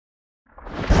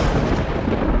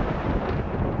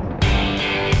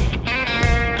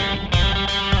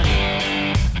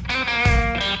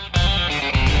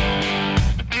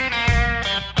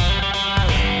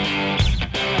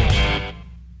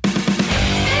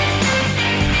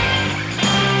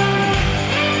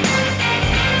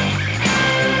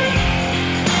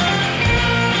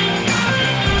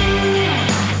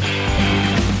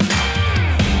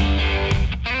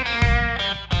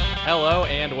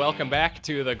welcome back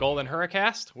to the Golden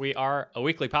Hurricast. We are a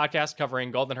weekly podcast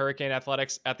covering Golden Hurricane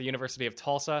athletics at the University of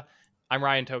Tulsa. I'm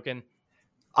Ryan Token.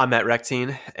 I'm Matt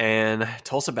Rectine, and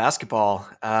Tulsa basketball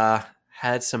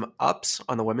had some ups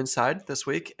on the women's side this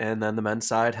week, and then the men's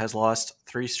side has lost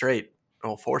four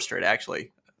straight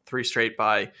actually, 3 straight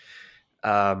by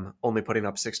only putting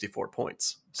up 64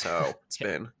 points. So it's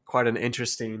been quite an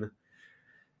interesting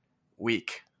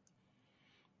week.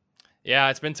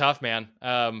 Yeah, it's been tough, man.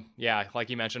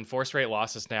 Like you mentioned, 4 straight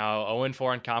losses now,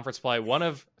 0-4 in conference play. One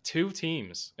of 2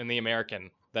 teams in the American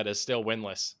that is still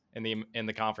winless in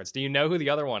the conference. Do you know who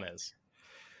the other one is?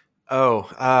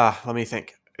 Let me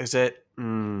think. Is it?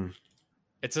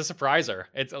 It's a surpriser.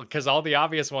 It's because all the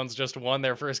obvious ones just won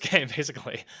their first game,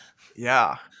 basically.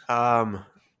 Yeah.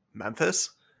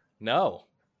 Memphis? No.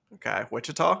 Okay.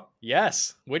 Wichita?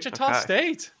 Yes. Wichita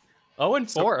State.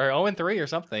 0-4 or 0-3 or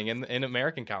something in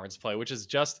American conference play, which is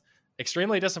just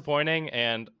extremely disappointing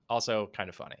and also kind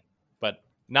of funny, but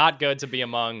not good to be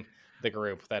among the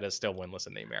group that is still winless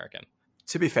in the American.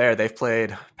 To be fair, they've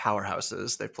played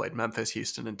powerhouses. They've played Memphis,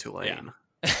 Houston, and Tulane.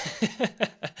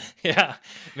 Yeah,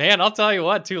 man, I'll tell you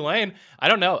what, Tulane, I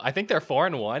don't know. I think they're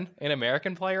 4-1 in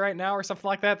American play right now or something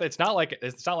like that. It's not like they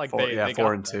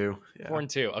 4-2. Yeah.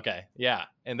 4-2. Okay. Yeah.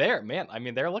 And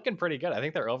they're looking pretty good. I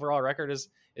think their overall record is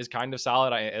kind of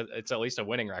solid. It's at least a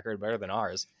winning record, better than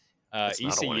ours.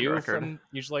 ECU from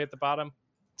usually at the bottom.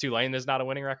 Tulane is not a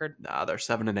winning record. Nah, they're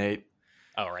 7-8.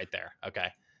 Oh, right there. Okay.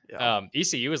 Yeah.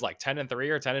 ECU is like 10-3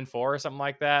 or 10-4 or something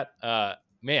like that.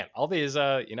 Man, all these,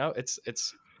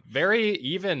 it's very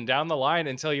even down the line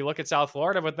until you look at South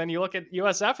Florida, but then you look at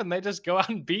USF and they just go out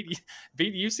and beat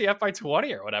UCF by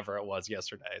 20 or whatever it was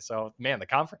yesterday. So, man, the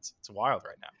conference, it's wild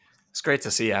right now. It's great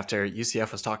to see after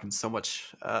UCF was talking so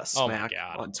much smack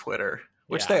on Twitter,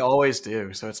 which they always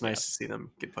do. So it's nice to see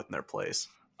them get put in their place.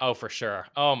 Oh, for sure.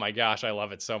 Oh my gosh, I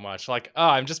love it so much. Like,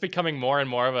 I'm just becoming more and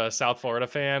more of a South Florida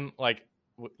fan. Like,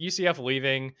 UCF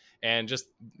leaving and just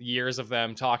years of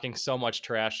them talking so much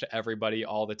trash to everybody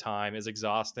all the time is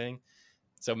exhausting.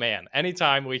 So, man,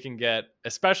 anytime we can get,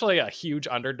 especially a huge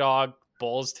underdog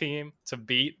Bulls team, to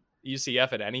beat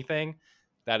UCF at anything,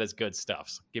 that is good stuff.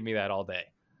 So give me that all day.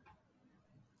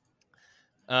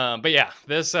 But yeah,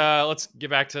 let's get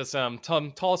back to some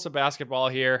Tulsa basketball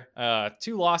here.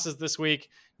 2 losses this week.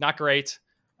 Not great.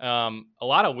 A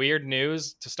lot of weird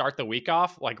news to start the week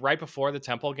off. Like right before the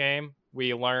Temple game,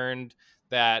 we learned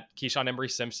that Keyshawn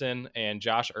Embry-Simpson and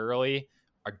Josh Early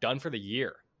are done for the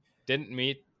year. Didn't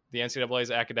meet the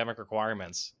NCAA's academic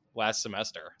requirements last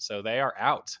semester. So they are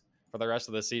out for the rest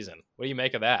of the season. What do you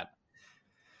make of that?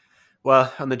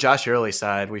 Well, on the Josh Early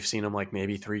side, we've seen him like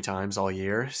maybe 3 times all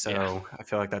year. So I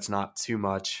feel like that's not too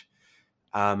much.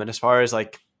 And as far as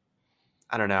like,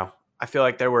 I don't know, I feel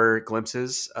like there were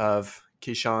glimpses of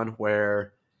Keyshawn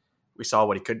where we saw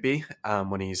what he could be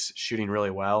when he's shooting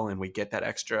really well, and we get that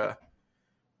extra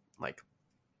like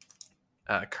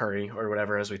Curry or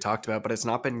whatever, as we talked about, but it's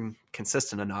not been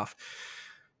consistent enough.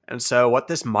 And so what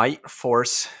this might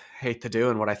force Haith to do,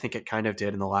 and what I think it kind of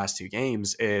did in the last 2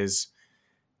 games, is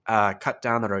cut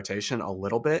down the rotation a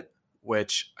little bit,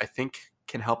 which I think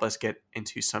can help us get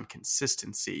into some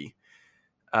consistency.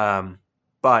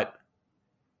 But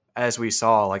as we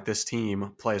saw, like this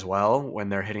team plays well when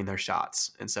they're hitting their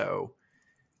shots. And so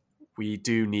we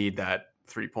do need that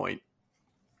 3-point,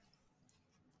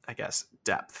 I guess,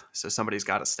 depth. So somebody's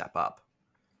got to step up.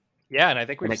 Yeah, and I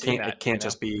think we've seen that. It can't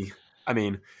just be, I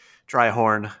mean,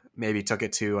 Dryhorn maybe took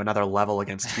it to another level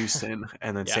against Houston,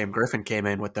 and then Sam Griffin came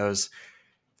in with those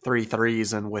 3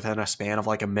 threes and within a span of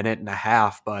like a minute and a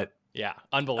half. But yeah,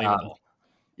 unbelievable.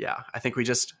 I think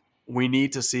we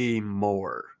need to see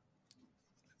more.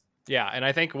 Yeah, and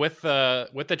I think with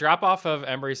the drop off of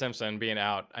Embry-Simpson being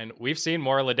out, and we've seen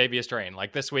more Ladavius Drain.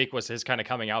 Like this week was his kind of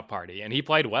coming out party, and he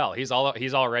played well. He's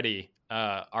already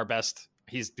our best.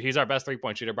 He's our best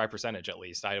 3-point shooter by percentage, at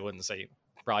least. I wouldn't say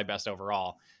probably best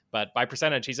overall, but by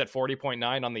percentage, he's at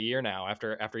 40.9 on the year now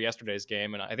after yesterday's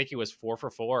game, and I think he was 4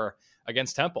 for 4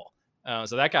 against Temple.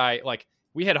 So that guy, like,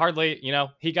 we had hardly,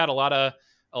 he got a lot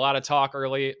of talk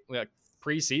early, like,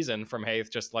 preseason from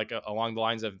Haith, just like along the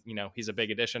lines of, he's a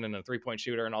big addition and a 3-point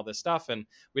shooter and all this stuff. And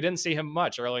we didn't see him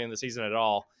much early in the season at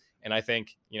all. And I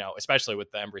think, especially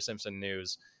with the Embry-Simpson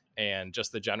news and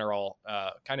just the general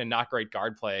kind of not great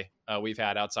guard play we've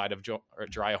had outside of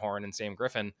Dryhorn and Sam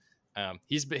Griffin,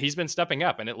 he's been stepping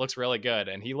up, and it looks really good.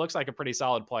 And he looks like a pretty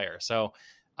solid player. So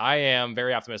I am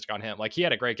very optimistic on him. Like, he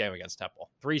had a great game against Temple,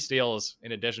 3 steals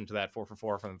in addition to that 4 for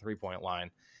 4 from the 3-point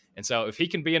line. And so if he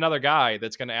can be another guy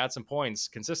that's going to add some points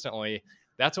consistently,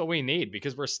 that's what we need,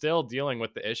 because we're still dealing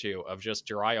with the issue of just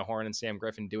Jariah Horn and Sam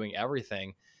Griffin doing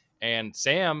everything. And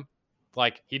Sam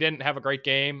Like, he didn't have a great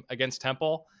game against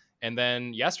Temple. And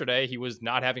then yesterday, he was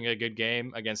not having a good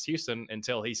game against Houston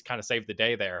until he's kind of saved the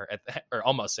day there, or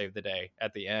almost saved the day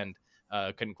at the end.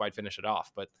 Couldn't quite finish it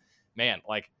off. But man,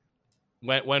 like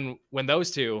when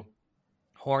those two,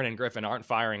 Horn and Griffin, aren't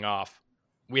firing off,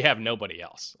 we have nobody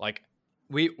else. Like,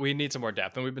 we need some more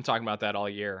depth, and we've been talking about that all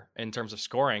year in terms of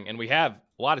scoring. And we have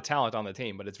a lot of talent on the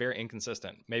team, but it's very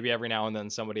inconsistent. Maybe every now and then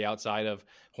somebody outside of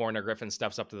Horn or Griffin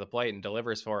steps up to the plate and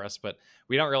delivers for us, but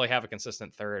we don't really have a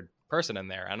consistent third person in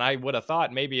there. And I would have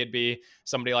thought maybe it'd be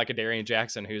somebody like a Darian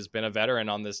Jackson, who's been a veteran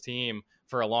on this team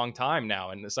for a long time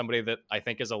now, and somebody that I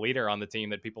think is a leader on the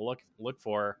team that people look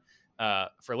for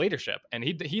leadership. And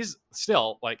he's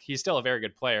still a very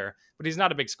good player, but he's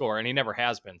not a big scorer, and he never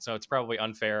has been. So it's probably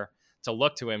unfair to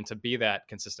look to him to be that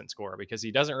consistent scorer, because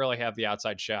he doesn't really have the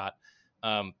outside shot.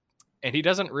 And he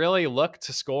doesn't really look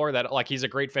to score that. Like, he's a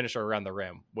great finisher around the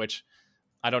rim, which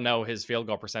I don't know his field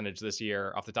goal percentage this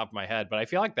year off the top of my head, but I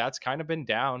feel like that's kind of been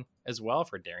down as well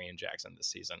for Darian Jackson this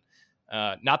season.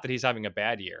 Not that he's having a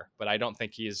bad year, but I don't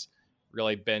think he's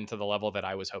really been to the level that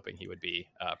I was hoping he would be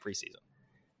preseason.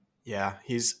 Yeah,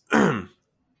 he's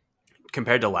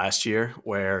compared to last year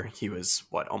where he was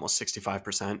almost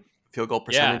 65% field goal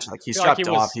percentage. Yeah, like he's dropped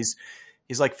off.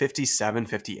 He's like 57,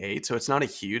 58. So it's not a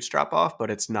huge drop off, but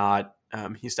it's not,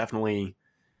 he's definitely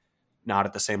not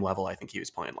at the same level I think he was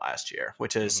playing last year,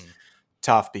 which is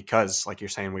tough because, like you're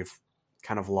saying, we've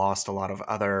kind of lost a lot of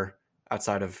other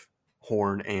outside of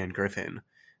Horn and Griffin,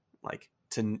 like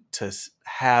to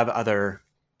have other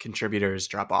contributors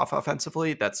drop off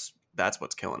offensively. That's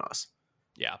what's killing us.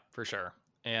 Yeah, for sure.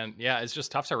 And yeah, it's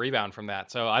just tough to rebound from that.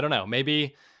 So I don't know,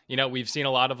 maybe, we've seen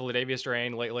a lot of Latavius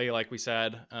Drain lately, like we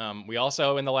said. We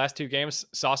also, in the last two games,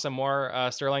 saw some more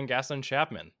Sterling Gaston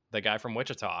Chapman, the guy from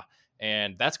Wichita.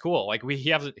 And that's cool. Like, he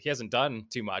hasn't done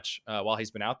too much while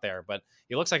he's been out there, but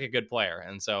he looks like a good player.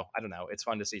 And so, I don't know, it's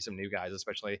fun to see some new guys,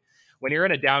 especially when you're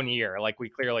in a down year, like we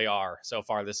clearly are so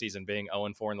far this season, being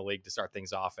 0-4 in the league to start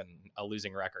things off and a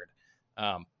losing record.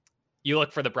 You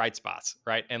look for the bright spots,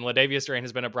 right? And Latavius Drain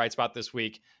has been a bright spot this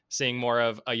week. Seeing more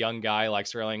of a young guy like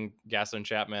Sterling Gaston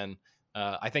Chapman,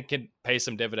 I think can pay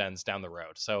some dividends down the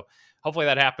road. So hopefully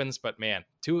that happens. But man,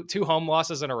 two home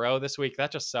losses in a row this week, that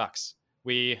just sucks.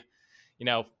 We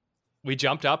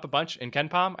jumped up a bunch in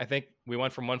KenPom. I think we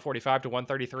went from 145 to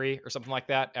 133 or something like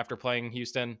that after playing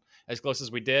Houston as close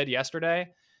as we did yesterday.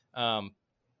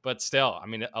 But still, I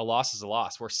mean, a loss is a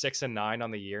loss. We're 6-9 on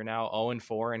the year now,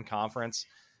 0-4 in conference.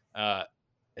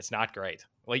 It's not great.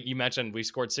 Like you mentioned, we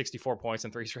scored 64 points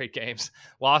in 3 straight games,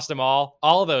 lost them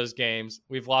all those games.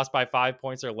 We've lost by 5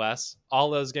 points or less. All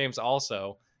those games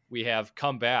also, we have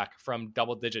come back from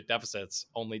double-digit deficits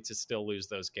only to still lose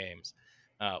those games,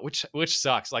 which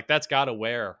sucks. Like, that's got to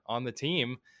wear on the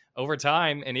team over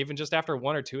time. And even just after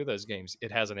 1 or 2 of those games,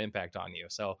 it has an impact on you.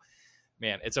 So,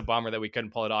 man, it's a bummer that we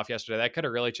couldn't pull it off yesterday. That could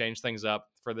have really changed things up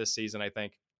for this season, I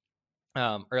think.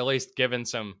 Or at least given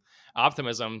some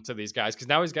optimism to these guys, because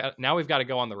now we've got to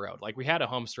go on the road. Like, we had a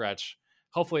home stretch.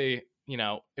 Hopefully,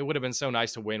 it would have been so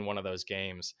nice to win one of those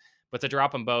games, but to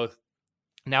drop them both,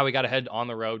 now we got to head on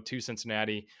the road to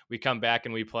Cincinnati. We come back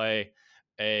and we play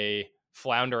a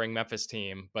floundering Memphis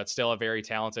team, but still a very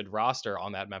talented roster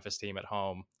on that Memphis team at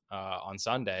home on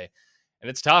Sunday. And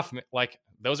it's tough. Like,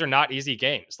 those are not easy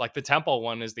games. Like, the Temple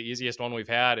one is the easiest one we've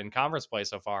had in conference play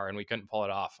so far, and we couldn't pull it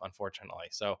off, unfortunately.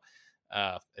 So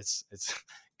it's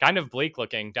kind of bleak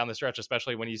looking down the stretch,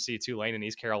 especially when you see Tulane and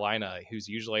East Carolina, who's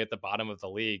usually at the bottom of the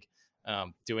league,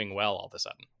 doing well all of a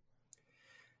sudden.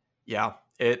 Yeah,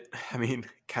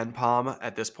 KenPom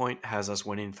at this point has us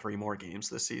winning 3 more games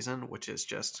this season, which is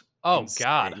just insane.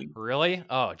 God, really?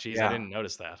 Oh, geez, yeah. I didn't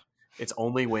notice that. It's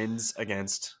only wins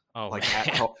against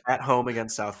at home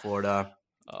against South Florida,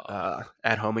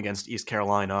 at home against East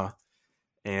Carolina,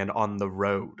 and on the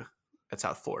road at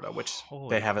South Florida, which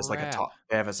they have as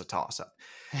a toss up.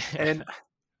 And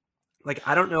like,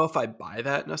 I don't know if I buy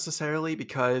that necessarily,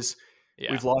 because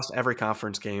we've lost every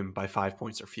conference game by 5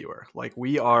 points or fewer. Like,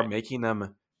 we are making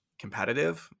them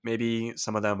competitive. Maybe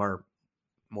some of them are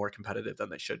more competitive than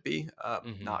they should be.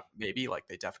 Not maybe, like,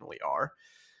 they definitely are.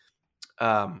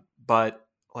 But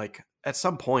like, at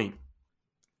some point,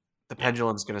 the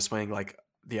pendulum's going to swing like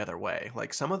the other way.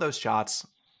 Like, some of those shots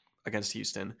against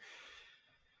Houston,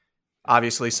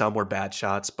 obviously some were bad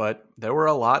shots, but there were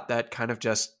a lot that kind of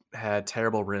just had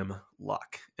terrible rim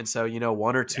luck. And so,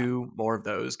 1 or 2 more of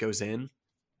those goes in.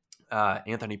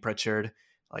 Anthony Pritchard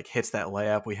like hits that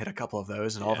layup. We hit a couple of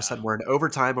those, and all of a sudden we're in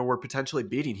overtime, and we're potentially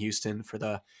beating Houston for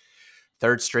the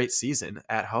 3rd straight season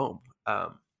at home.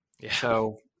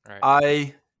 So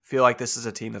I feel like this is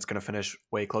a team that's going to finish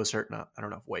way closer. I don't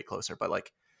know if way closer, but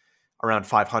like around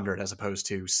 500 as opposed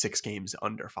to 6 games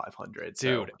under 500.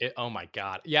 So Dude, oh my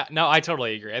god. Yeah, no, I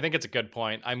totally agree. I think it's a good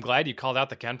point. I'm glad you called out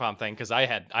the KenPom thing because I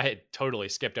had totally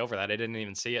skipped over that. I didn't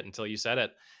even see it until you said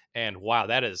it. And wow,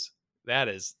 that is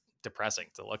depressing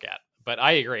to look at. But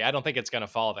I agree. I don't think it's going to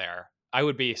fall there. I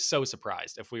would be so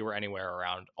surprised if we were anywhere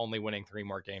around only winning 3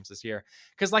 more games this year.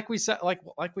 Because like we said, like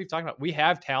we've talked about, we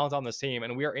have talent on this team,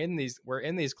 and we're in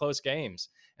these close games,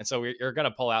 and so you're going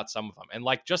to pull out some of them. And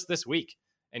like just this week,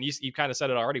 and you kind of said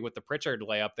it already with the Pritchard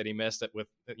layup that he missed it with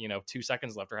 2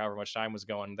 seconds left or however much time was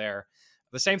going there.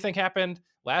 The same thing happened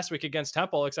last week against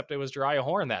Temple, except it was Jariah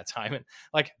Horn that time. And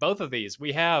like both of these,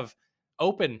 we have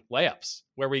open layups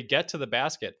where we get to the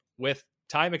basket with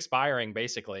time expiring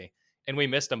basically, and we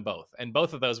missed them both. And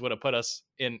both of those would have put us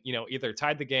in, either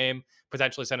tied the game,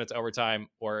 potentially sent it to overtime,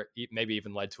 or maybe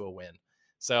even led to a win.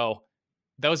 So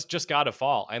those just got to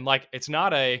fall. And like, it's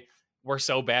not we're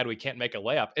so bad we can't make a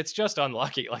layup. It's just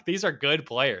unlucky. Like, these are good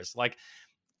players. Like,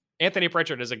 Anthony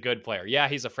Pritchard is a good player. Yeah,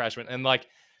 he's a freshman. And like,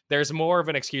 there's more of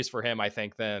an excuse for him, I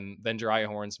think, than Jariah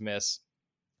Horn's miss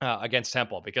against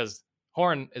Temple, because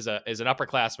Horn is an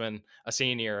upperclassman, a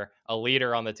senior, a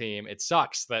leader on the team. It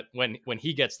sucks that when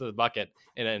he gets to the bucket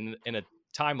in a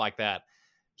time like that,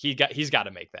 he's got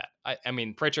to make that. I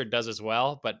mean, Pritchard does as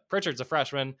well, but Pritchard's a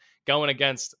freshman going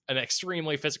against an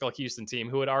extremely physical Houston team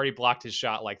who had already blocked his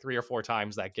shot like 3 or 4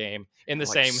 times that game in the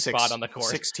same spot on the court.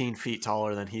 16 feet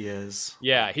taller than he is.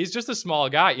 Yeah, he's just a small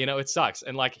guy. It sucks.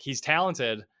 And like, he's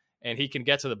talented and he can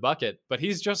get to the bucket, but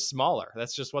he's just smaller.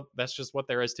 That's just what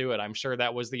there is to it. I'm sure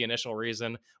that was the initial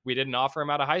reason we didn't offer him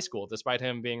out of high school, despite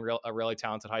him being a really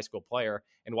talented high school player,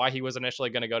 and why he was initially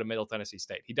going to go to Middle Tennessee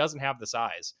State. He doesn't have the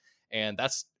size. And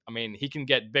he can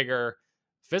get bigger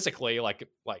physically, like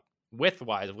width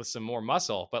wise with some more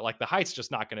muscle, but like the height's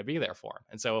just not going to be there for him.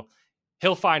 And so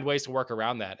he'll find ways to work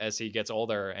around that as he gets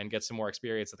older and gets some more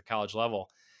experience at the college level.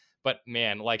 But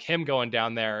man, like him going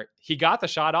down there, he got the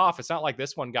shot off. It's not like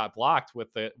this one got blocked with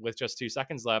just 2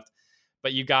 seconds left,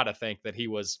 but you got to think that he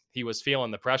was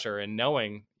feeling the pressure and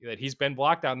knowing that he's been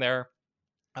blocked down there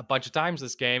a bunch of times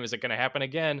this game. Is it going to happen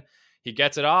again? He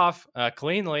gets it off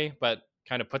cleanly, but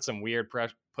kind of put some weird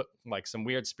some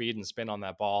weird speed and spin on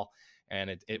that ball, and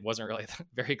it wasn't really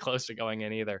very close to going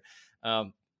in either.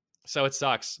 So it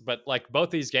sucks, but like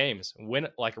both these games win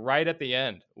like right at the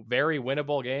end, very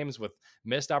winnable games with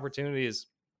missed opportunities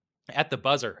at the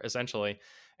buzzer essentially.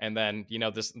 And then,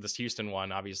 this Houston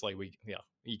one, obviously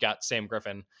you got Sam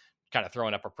Griffin kind of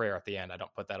throwing up a prayer at the end. I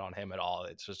don't put that on him at all.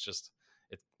 It's just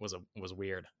it was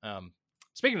weird.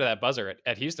 Speaking of that buzzer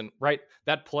at Houston, right?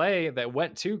 That play that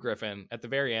went to Griffin at the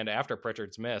very end after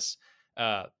Pritchard's miss,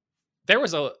 there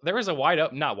was a wide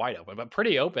open, not wide open, but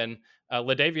pretty open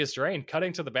Ladavius Drain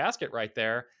cutting to the basket right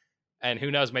there, and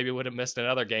who knows, maybe would have missed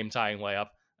another game tying layup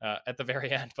at the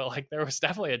very end. But like, there was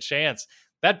definitely a chance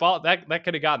that ball that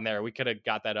could have gotten there. We could have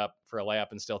got that up for a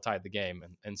layup and still tied the game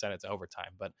and sent it to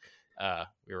overtime. But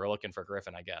we were looking for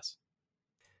Griffin, I guess.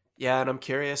 Yeah, and I'm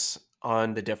curious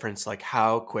on the difference, like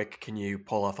how quick can you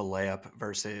pull off a layup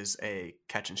versus a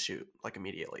catch and shoot, like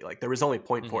immediately? Like there was only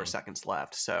 0.4 seconds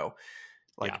left, so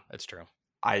like, yeah, that's true.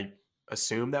 I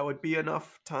assume that would be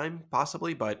enough time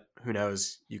possibly, but who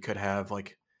knows? You could have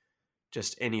like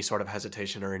just any sort of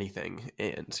hesitation or anything,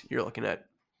 and you're looking at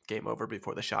game over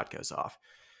before the shot goes off.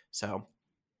 So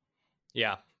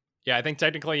yeah, I think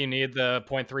technically you need the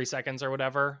 0.3 seconds or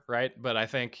whatever, right? But I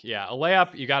think, a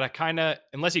layup, you got to kind of,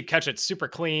 unless you catch it super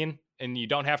clean and you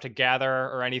don't have to gather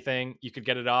or anything, you could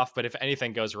get it off. But if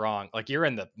anything goes wrong, like you're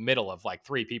in the middle of like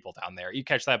 3 people down there, you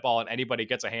catch that ball and anybody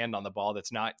gets a hand on the ball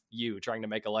that's not you trying to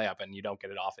make a layup and you don't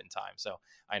get it off in time. So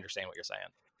I understand what you're saying.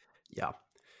 Yeah.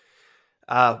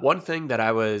 One thing that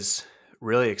I was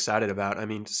really excited about,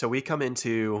 so we come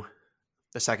into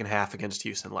the second half against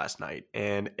Houston last night,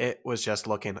 and it was just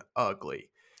looking ugly.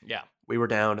 Yeah. We were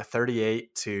down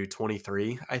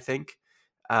 38-23, I think.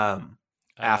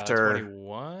 After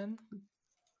 21.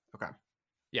 Okay.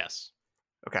 Yes.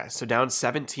 Okay. So down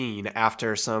 17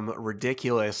 after some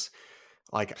ridiculous,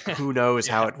 like who knows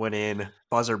how it went in,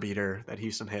 buzzer beater that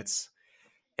Houston hits.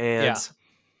 And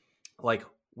like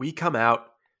we come out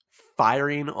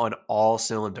firing on all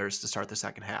cylinders to start the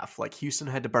second half. Like Houston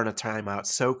had to burn a timeout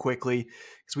so quickly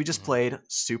because we just played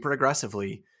super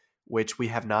aggressively, which we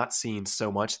have not seen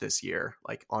so much this year,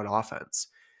 like on offense.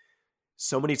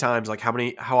 So many times, like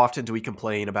how often do we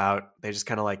complain about they just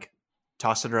kind of like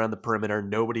toss it around the perimeter?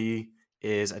 Nobody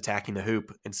is attacking the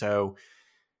hoop. And so,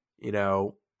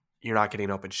 you're not getting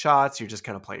open shots. You're just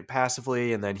kind of playing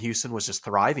passively. And then Houston was just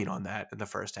thriving on that in the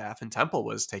first half, and Temple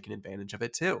was taking advantage of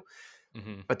it too.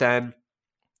 Mm-hmm. But then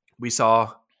we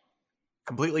saw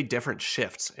completely different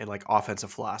shifts in like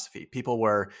offensive philosophy. People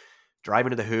were driving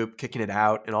to the hoop, kicking it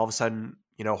out, and all of a sudden,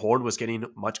 Horn was getting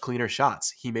much cleaner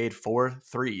shots. He made 4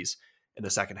 threes in the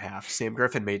second half. Sam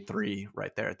Griffin made 3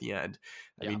 right there at the end.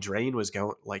 I mean, Drain was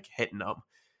going like hitting them.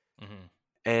 Mm-hmm.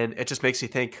 And it just makes you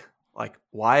think, like,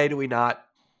 why do we not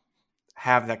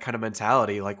have that kind of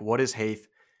mentality? Like, what is Haith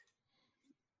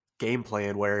game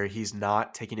plan where he's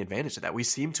not taking advantage of that? We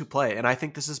seem to play, and I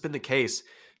think this has been the case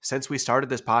since we started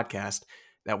this podcast,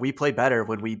 that we play better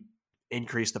when we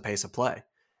increase the pace of play.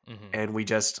 Mm-hmm. And we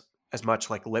just, as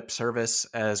much like lip service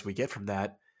as we get from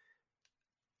that,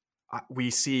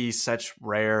 we see such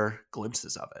rare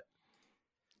glimpses of it.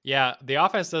 Yeah, the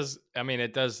offense does. I mean,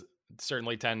 it does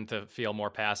certainly tend to feel more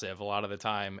passive a lot of the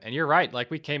time. And you're right. Like,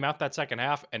 we came out that second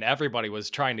half and everybody was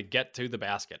trying to get to the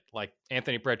basket. Like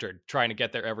Anthony Pritchard trying to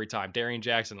get there every time. Darian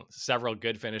Jackson, several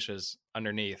good finishes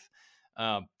underneath.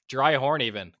 Jeriah Horn,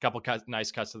 even a couple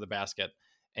nice cuts to the basket.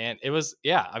 And it was,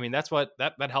 I mean, that's what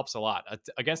that helps a lot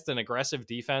against an aggressive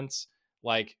defense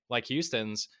like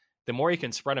Houston's. The more you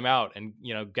can spread them out and,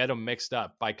 get them mixed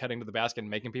up by cutting to the basket and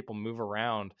making people move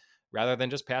around rather than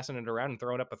just passing it around and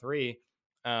throwing up a three,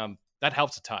 that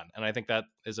helps a ton. And I think that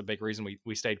is a big reason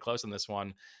we stayed close in this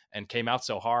one and came out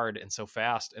so hard and so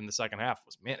fast in the second half.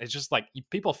 It's just like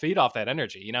people feed off that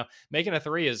energy. Making a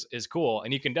three is cool,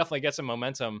 and you can definitely get some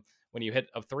momentum when you hit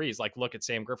of threes. Like, look at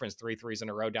Sam Griffin's 3 threes in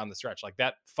a row down the stretch. Like,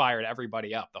 that fired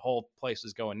everybody up. The whole place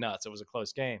was going nuts. It was a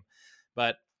close game.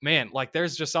 But man, like,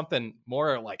 there's just something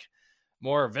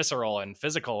more visceral and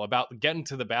physical about getting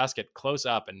to the basket close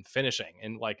up and finishing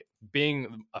and like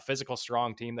being a physical,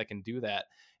 strong team that can do that.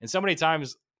 And so many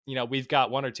times, we've got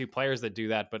 1 or 2 players that do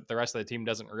that, but the rest of the team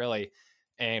doesn't really.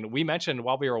 And we mentioned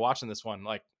while we were watching this one,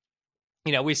 like,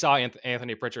 we saw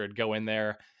Anthony Pritchard go in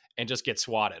there and just get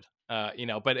swatted,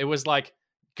 but it was like,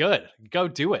 good, go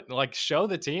do it. Like, show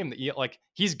the team that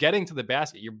he's getting to the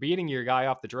basket. You're beating your guy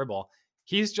off the dribble.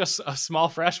 He's just a small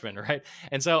freshman, right?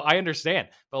 And so I understand,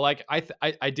 but like,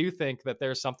 I do think that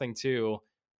there's something to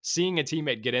seeing a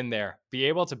teammate get in there, be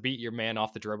able to beat your man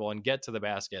off the dribble and get to the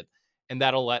basket, and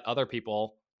that'll let other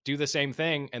people do the same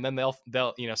thing, and then they'll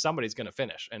somebody's going to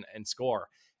finish and score.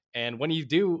 And when you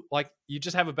do, like, you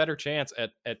just have a better chance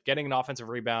at getting an offensive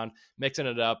rebound, mixing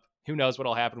it up. Who knows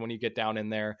what'll happen when you get down in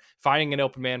there, finding an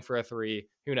open man for a three.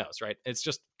 Who knows, right? It's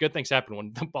just good things happen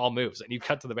when the ball moves and you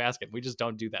cut to the basket. We just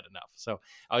don't do that enough. So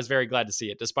I was very glad to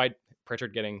see it, despite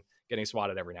Pritchard getting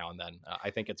swatted every now and then. I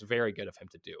think it's very good of him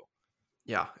to do.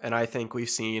 Yeah, and I think we've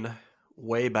seen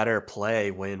way better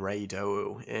play when Ray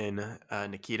Doe and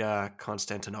Nikita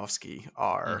Konstantinovsky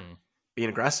are being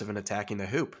aggressive and attacking the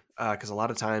hoop. Because a lot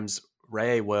of times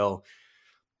Ray will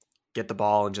get the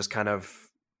ball and just kind of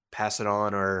pass it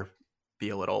on or be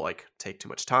a little like take too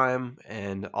much time,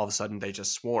 and all of a sudden they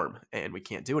just swarm and we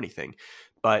can't do anything.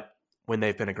 But when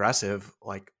they've been aggressive,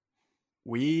 like,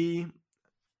 we're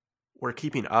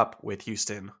keeping up with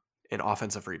Houston in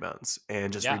offensive rebounds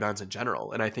and just rebounds in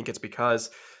general. And I think it's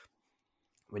because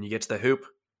when you get to the hoop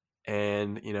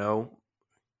and,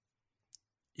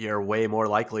 you're way more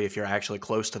likely, if you're actually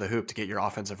close to the hoop, to get your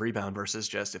offensive rebound versus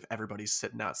just if everybody's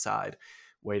sitting outside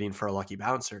waiting for a lucky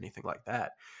bounce or anything like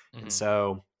that. And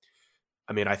so,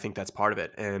 I mean, I think that's part of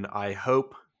it. And I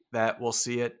hope that we'll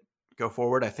see it go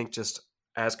forward. I think just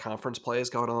as conference play has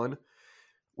gone on,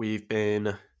 we've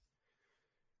been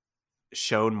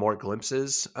shown more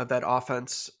glimpses of that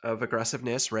offense of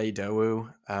aggressiveness. Ray Doe,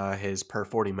 his per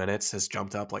 40 minutes has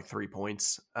jumped up like 3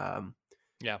 points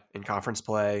in conference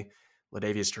play.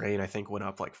 Ladavius Drain, I think, went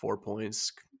up like 4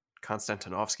 points.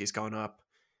 Konstantinovsky's gone up.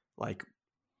 Like,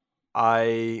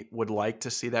 I would like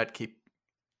to see that keep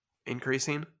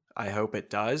increasing. I hope it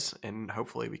does, and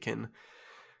hopefully we can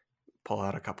pull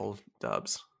out a couple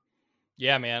dubs.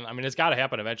 Yeah, man. I mean, it's got to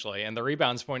happen eventually. And the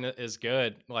rebounds point is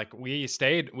good. Like, we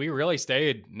really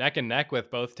stayed neck and neck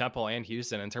with both Temple and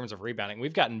Houston in terms of rebounding.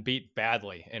 We've gotten beat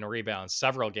badly in rebounds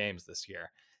several games this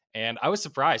year. And I was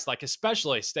surprised, like,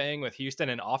 especially staying with Houston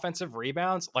in offensive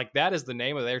rebounds. Like, that is the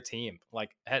name of their team,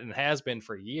 like, and has been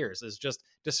for years, is just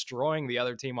destroying the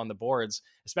other team on the boards,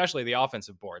 especially the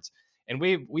offensive boards. And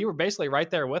we were basically right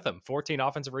there with them. 14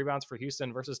 offensive rebounds for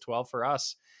Houston versus 12 for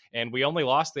us. And we only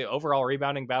lost the overall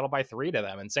rebounding battle by 3 to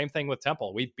them. And same thing with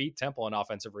Temple. We beat Temple in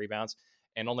offensive rebounds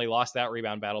and only lost that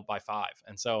rebound battle by 5.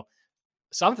 And so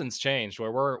something's changed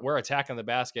where we're attacking the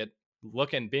basket,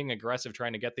 being aggressive,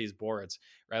 trying to get these boards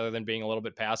rather than being a little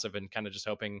bit passive and kind of just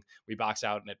hoping we box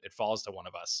out and it falls to one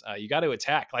of us. You got to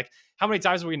attack. Like, how many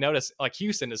times have we noticed, like,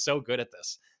 Houston is so good at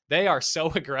this? They are so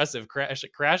aggressive,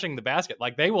 crashing the basket.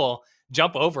 Like, they will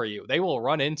jump over you. They will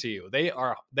run into you. They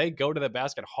go to the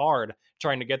basket hard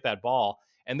trying to get that ball.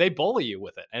 and they bully you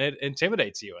with it, and it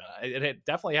intimidates you. And it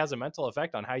definitely has a mental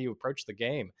effect on how you approach the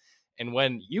game. And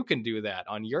when you can do that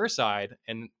on your side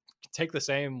and take the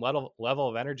same level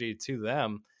of energy to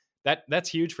them, that's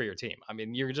huge for your team. I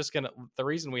mean, you're just gonna, the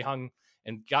reason we hung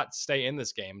and got to stay in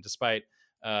this game despite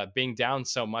being down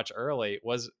so much early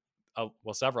was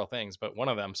well, several things, but one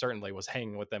of them certainly was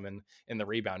hanging with them in the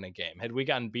rebounding game. Had we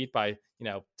gotten beat by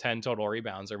 10 total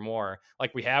rebounds or more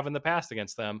like we have in the past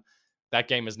against them, that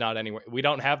game is not anywhere. We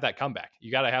don't have that comeback.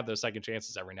 You got to have those second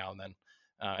chances every now and then,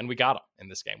 and we got them in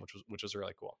this game, which was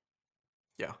really cool.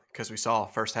 Yeah, because we saw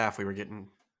first half we were getting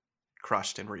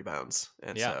crushed in rebounds,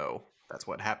 and so that's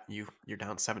what happened. You're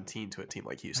down 17 to a team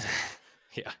like Houston.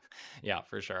 Yeah,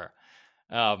 for sure.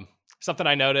 Something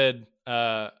I noted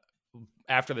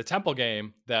after the Temple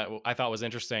game that I thought was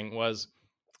interesting was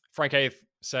Frank Haith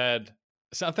said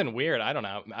something weird. I don't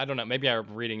know. Maybe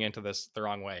I'm reading into this the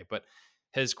wrong way, but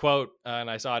his quote, and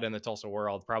I saw it in the Tulsa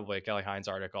World, probably a Kelly Hines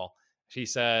article. He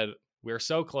said, "We're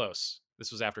so close."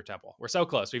 This was after Temple. "We're so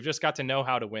close. We've just got to know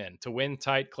how to win. To win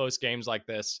tight, close games like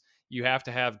this, you have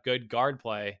to have good guard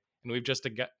play, and we've just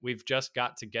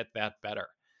got to get that better."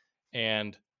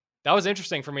 And that was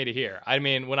interesting for me to hear. I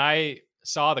mean, when I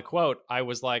saw the quote, I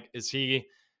was like, is he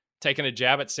taking a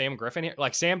jab at Sam Griffin here?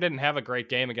 Like, Sam didn't have a great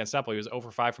game against Temple. He was over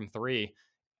 5 from 3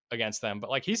 against them, but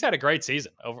like, he's had a great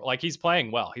season. He's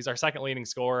playing well. He's our second leading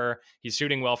scorer. He's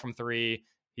shooting well from 3.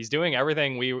 He's doing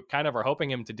everything we kind of are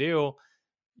hoping him to do.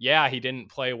 Yeah, he didn't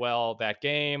play well that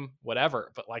game,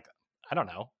 whatever. But like, I don't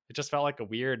know. It just felt like a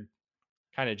weird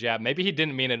kind of jab. Maybe he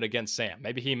didn't mean it against Sam.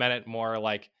 Maybe he meant it more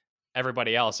like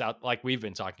everybody else out, like we've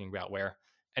been talking about, where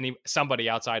somebody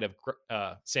outside of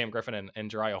Sam Griffin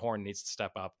and Jariah Horn needs to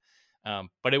step up.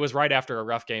 But it was right after a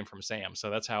rough game from Sam, so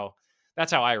that's how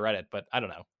I read it. But I don't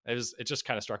know. It just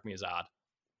kind of struck me as odd.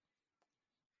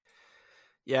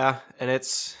 Yeah, and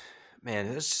this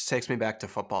just takes me back to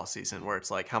football season where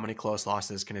it's like, how many close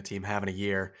losses can a team have in a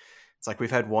year? It's like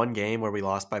we've had one game where we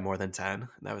lost by more than 10, and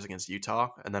that was against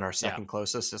Utah. And then our second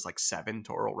closest is like 7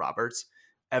 to Oral Roberts.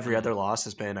 Every other loss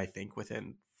has been, I think,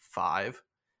 within 5.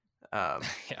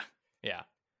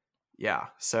 Yeah.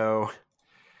 So,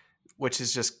 which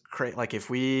is just great. Like, if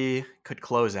we could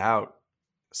close out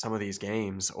some of these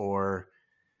games, or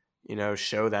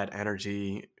show that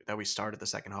energy that we started the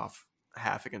second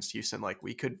half against Houston, like,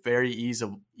 we could very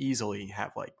easily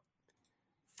have like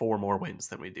 4 more wins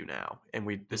than we do now, and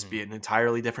we'd just be an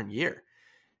entirely different year.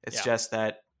 It's just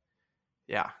that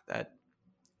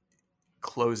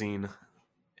closing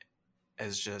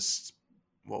is just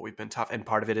what we've been tough. And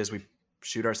part of it is we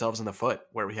shoot ourselves in the foot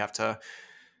where we have to,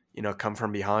 come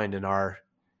from behind, and our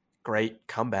great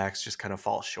comebacks just kind of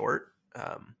fall short.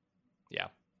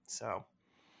 So.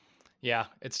 Yeah,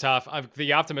 it's tough.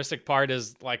 The optimistic part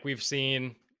is, like, we've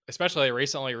seen, especially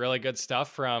recently, really good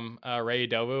stuff from Ray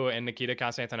Udovu and Nikita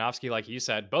Konstantinovsky. Like you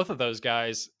said, both of those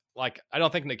guys, like, I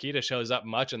don't think Nikita shows up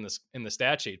much in the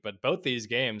stat sheet, but both these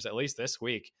games, at least this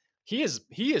week, he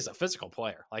is a physical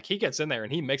player. Like, he gets in there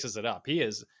and he mixes it up. He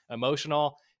is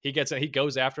emotional. He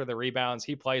goes after the rebounds.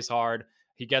 He plays hard.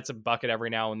 He gets a bucket every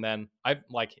now and then.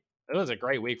 It was a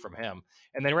great week from him.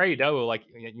 And then Ray Udovu, like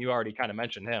you already kind of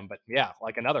mentioned him, but yeah,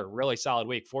 like another really solid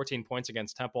week. 14 points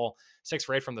against Temple, 6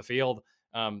 for 8 from the field,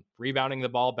 rebounding the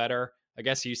ball better.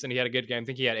 Against Houston, he had a good game. I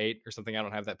think he had 8 or something. I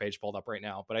don't have that page pulled up right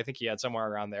now, but I think he had somewhere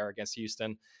around there against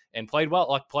Houston, and played well,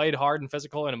 like played hard and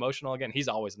physical and emotional. Again, he's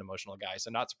always an emotional guy,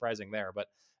 so not surprising there, but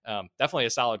definitely a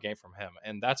solid game from him.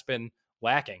 And that's been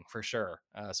lacking for sure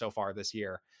so far this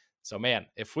year. So, man,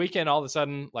 if we can all of a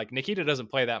sudden, like, Nikita doesn't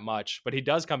play that much, but he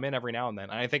does come in every now and then.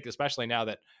 And I think especially now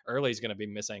that Early's going to be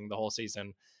missing the whole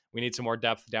season, we need some more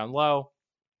depth down low.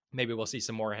 Maybe we'll see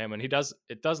some more of him. And it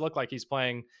does look like he's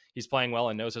playing well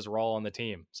and knows his role on the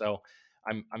team. So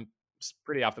I'm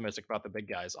pretty optimistic about the big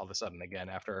guys all of a sudden again,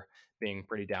 after being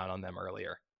pretty down on them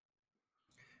earlier.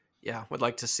 Yeah, would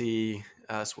like to see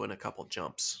us win a couple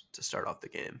jumps to start off the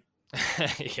game.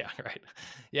 Yeah, right.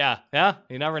 Yeah.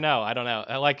 You never know. I don't know.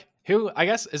 Like, who? I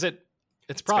guess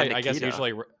it's probably. I guess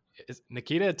usually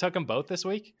Nikita took them both this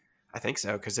week. I think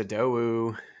so, because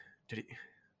Udovu did he?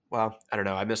 Well, I don't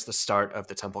know. I missed the start of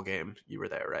the Temple game. You were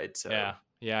there, right? So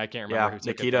yeah. I can't remember. Yeah, who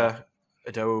Nikita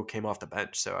Udovu came off the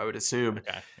bench, so I would assume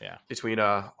between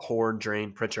Horn,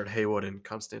 Drain, Pritchard, Haywood, and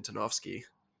Konstantinovsky,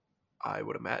 I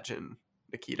would imagine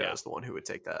Nikita is the one who would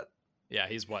take that. Yeah,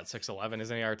 he's what, 6'11",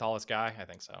 isn't he our tallest guy? I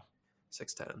think so.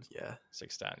 6'10", yeah.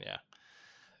 6'10",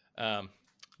 yeah.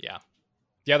 Yeah.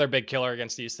 The other big killer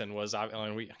against Houston was,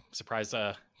 we surprised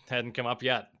hadn't come up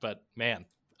yet, but man,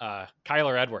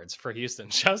 Kyler Edwards for Houston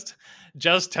just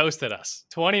toasted us.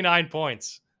 29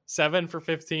 points, 7 for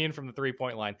 15 from the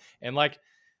 3-point line. And like,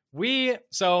 We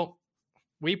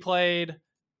played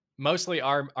mostly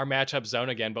our matchup zone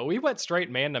again, but we went straight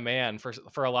man to man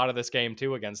for a lot of this game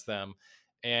too against them,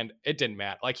 and it didn't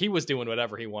matter. Like, he was doing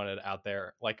whatever he wanted out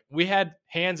there. Like, we had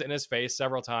hands in his face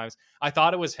several times. I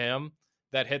thought it was him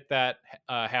that hit that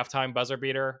halftime buzzer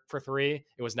beater for 3.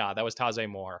 It was not. That was Taze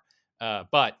Moore.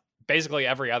 But basically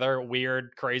every other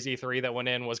weird, crazy 3 that went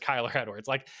in was Kyler Edwards.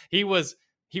 Like, he was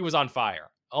on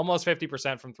fire. Almost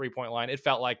 50% from 3-point line. It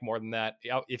felt like more than that.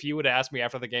 If you would have asked me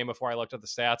after the game before I looked at the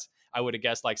stats, I would have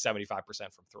guessed like 75%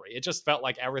 from 3. It just felt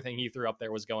like everything he threw up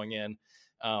there was going in.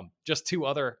 Just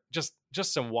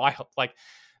some wild, like,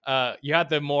 you had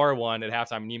the Moore one at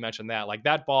halftime, and you mentioned that. Like,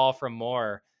 that ball from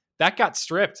Moore, that got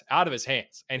stripped out of his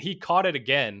hands, and he caught it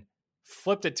again,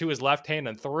 flipped it to his left hand,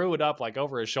 and threw it up like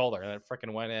over his shoulder, and it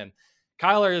freaking went in.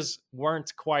 Kyler's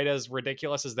weren't quite as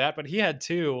ridiculous as that, but he had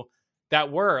 2 that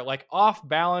were like off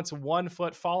balance, 1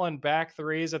 foot fallen back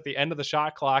 3s at the end of the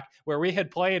shot clock, where we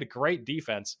had played great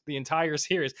defense the entire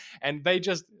series. And they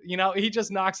just, he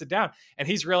just knocks it down. And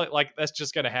he's really, like, that's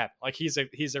just going to happen. Like, he's a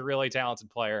really talented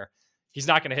player. He's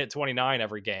not going to hit 29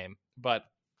 every game, but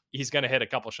he's going to hit a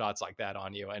couple shots like that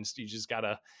on you. And you just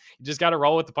gotta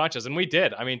roll with the punches. And we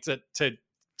did. I mean, to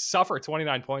suffer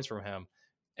 29 points from him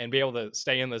and be able to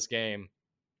stay in this game,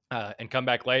 and come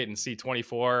back late and see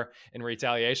 24 in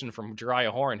retaliation from Jariah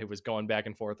Horn, who was going back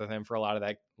and forth with him for a lot of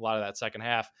that second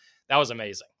half. That was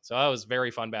amazing. So that was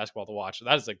very fun basketball to watch.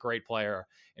 That is a great player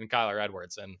in Kyler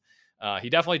Edwards, and he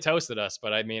definitely toasted us.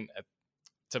 But I mean,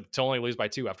 to only lose by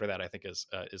 2 after that, I think is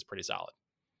pretty solid.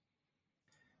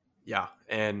 Yeah,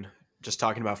 and just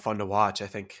talking about fun to watch, I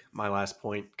think my last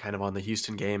point kind of on the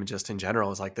Houston game just in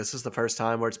general is like, this is the first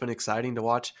time where it's been exciting to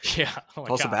watch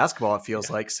Tulsa basketball, it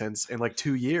feels like, since in like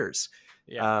 2 years.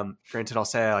 Yeah. Granted, I'll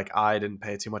say, like, I didn't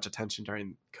pay too much attention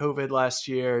during COVID last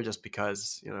year just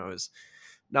because, it was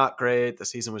not great. The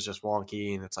season was just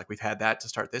wonky, and it's like we've had that to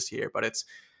start this year, but it's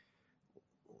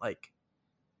like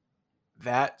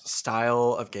that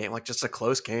style of game, like just a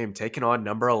close game, taking on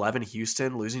number 11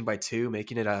 Houston, losing by 2,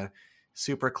 making it a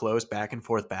super close back and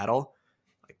forth battle.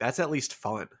 Like, that's at least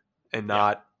fun, and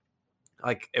not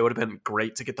like, it would have been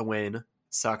great to get the win.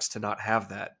 Sucks to not have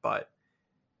that, but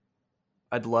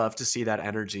I'd love to see that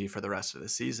energy for the rest of the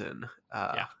season.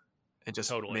 And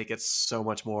just make it so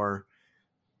much more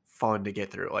fun to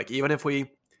get through. Like, even if I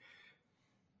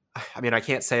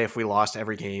can't say if we lost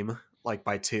every game like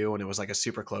by 2 and it was like a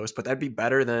super close, but that'd be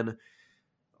better than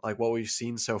like what we've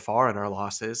seen so far in our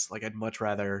losses. Like, I'd much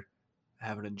rather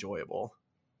have an enjoyable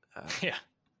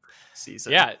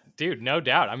season. Yeah, dude, no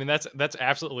doubt. I mean, that's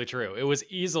absolutely true. It was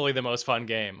easily the most fun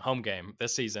home game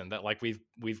this season that, like,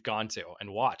 we've gone to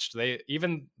and watched.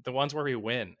 Even the ones where we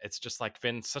win, it's just like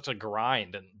been such a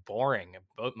grind and boring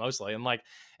mostly. And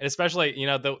especially,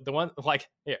 the one, like,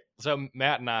 so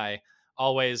Matt and I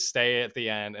always stay at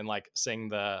the end and like sing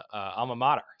the alma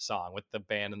mater song with the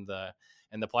band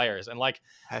and the players, and like,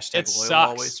 it sucks.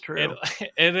 Always true.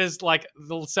 It is like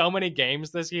so many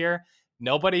games this year,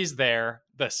 nobody's there,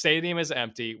 the stadium is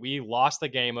empty, we lost the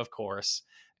game, of course,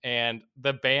 and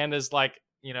the band is like,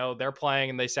 they're playing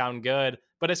and they sound good,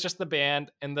 but it's just the band,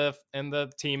 and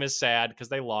the team is sad because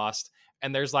they lost,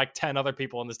 and there's like 10 other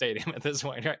people in the stadium at this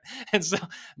point, right? And so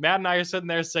Matt and I are sitting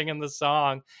there singing the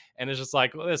song, and it's just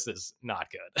like, well, this is not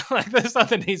good. Like, there's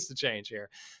something needs to change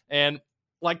here. And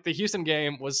like, the Houston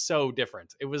game was so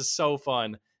different. It was so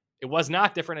fun. It was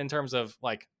not different in terms of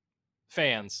like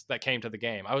fans that came to the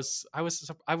game. I was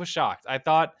shocked. I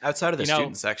thought, outside of the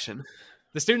student section,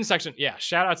 yeah,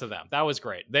 shout out to them. That was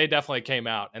great. They definitely came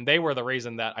out, and they were the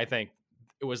reason that I think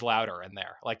it was louder in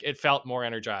there. Like, it felt more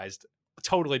energized,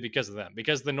 totally because of them.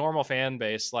 Because the normal fan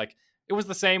base, like, it was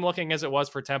the same looking as it was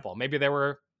for Temple. Maybe there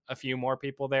were a few more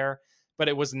people there, but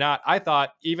it was not. I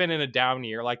thought, even in a down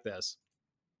year like this,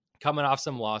 coming off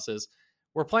some losses,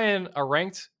 we're playing a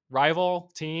ranked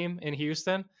rival team in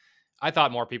Houston. I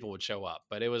thought more people would show up,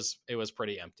 but it was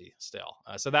pretty empty still.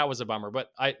 So that was a bummer.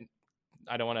 But I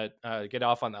don't want to get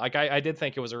off on that. Like, I did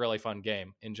think it was a really fun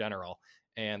game in general,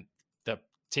 and the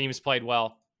teams played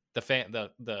well.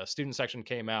 The student section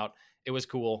came out. It was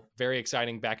cool. Very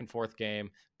exciting back and forth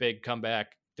game. Big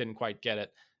comeback. Didn't quite get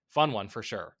it. Fun one for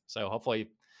sure. So hopefully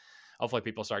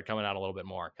people start coming out a little bit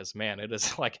more, because, man, it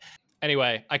is like,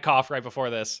 anyway, I coughed right before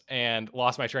this and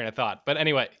lost my train of thought. But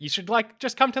anyway, you should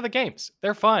just come to the games.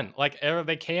 They're fun. Like,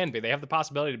 they can be. They have the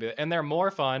possibility to be. And they're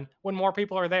more fun when more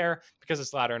people are there, because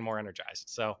it's louder and more energized.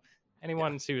 So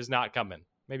anyone who's not coming,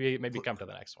 maybe come to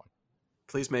the next one.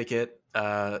 Please make it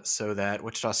so that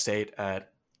Wichita State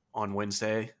on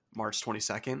Wednesday March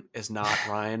 22nd is not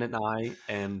Ryan and I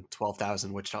and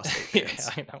 12,000 Wichita State fans.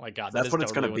 Yeah, oh my God, that That's is what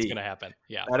it's totally going to what's be. going to happen.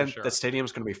 Yeah, That for the sure.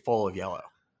 stadium's going to be full of yellow.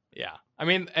 Yeah. I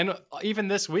mean, and even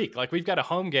this week, like we've got a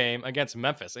home game against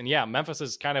Memphis. And yeah, Memphis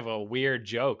is kind of a weird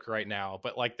joke right now,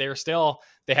 but like they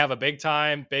have a big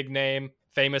time, big name,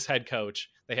 famous head coach.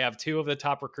 They have two of the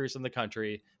top recruits in the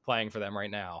country playing for them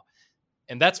right now.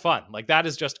 And that's fun. Like that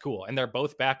is just cool. And they're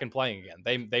both back and playing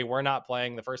again. They were not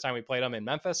playing the first time we played them in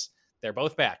Memphis. They're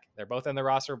both back. They're both in the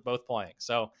roster, both playing.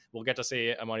 So we'll get to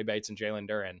see Amoni Bates and Jalen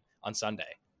Duren on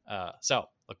Sunday. So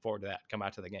look forward to that. Come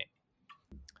out to the game.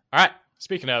 All right.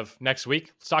 Speaking of next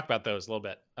week, let's talk about those a little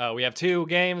bit. We have two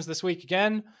games this week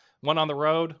again. One on the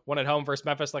road, one at home versus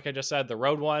Memphis. Like I just said, the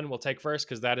road one we'll take first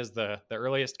because that is the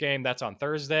earliest game. That's on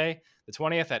Thursday, the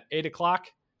 20th at 8 o'clock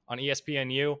on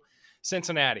ESPNU.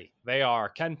 Cincinnati, they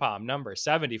are KenPom number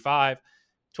 75,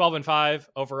 12-5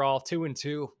 overall,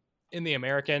 2-2 in the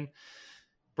American.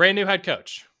 Brand new head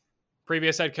coach.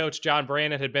 Previous head coach John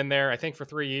Brannen had been there, I think, for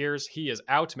 3 years. He is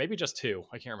out, maybe just 2.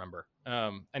 I can't remember.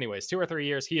 Anyways, 2 or 3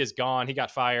 years. He is gone. He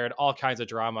got fired. All kinds of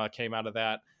drama came out of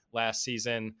that last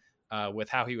season with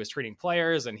how he was treating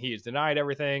players, and he denied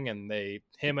everything. And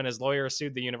him and his lawyer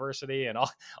sued the university, and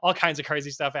all kinds of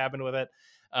crazy stuff happened with it.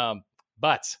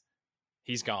 But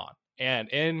he's gone. And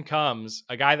in comes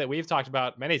a guy that we've talked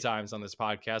about many times on this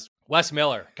podcast. Wes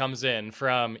Miller comes in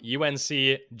from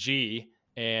UNCG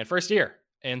and first year.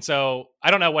 And so I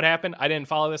don't know what happened. I didn't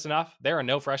follow this enough. There are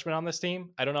no freshmen on this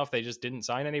team. I don't know if they just didn't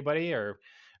sign anybody or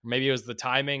maybe it was the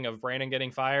timing of Brannen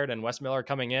getting fired and Wes Miller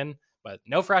coming in, but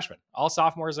no freshmen, all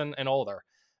sophomores and older.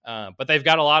 But they've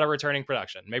got a lot of returning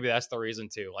production. Maybe that's the reason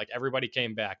too. Like everybody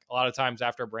came back a lot of times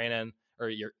after Brannen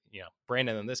or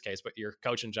Brannen in this case, but your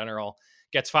coach in general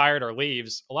gets fired or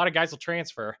leaves. A lot of guys will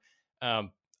transfer. I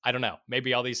don't know.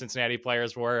 Maybe all these Cincinnati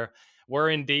players were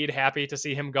indeed happy to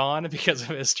see him gone because of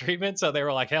his treatment. So they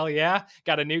were like, hell yeah,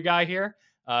 got a new guy here.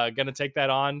 Going to take that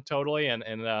on totally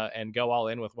and go all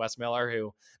in with Wes Miller,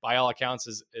 who by all accounts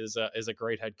is a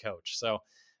great head coach. So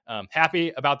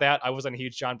happy about that. I wasn't a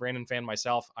huge John Brannen fan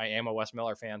myself. I am a Wes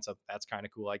Miller fan. So that's kind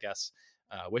of cool, I guess.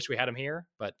 Wish we had him here,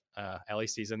 but at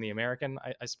least he's in the American,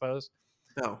 I suppose.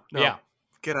 No. Yeah.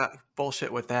 Get out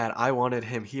bullshit with that. I wanted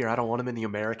him here. I don't want him in the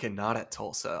American, not at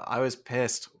Tulsa. I was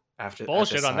pissed after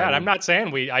bullshit on that. I'm not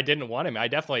saying I didn't want him. I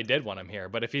definitely did want him here.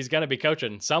 But if he's going to be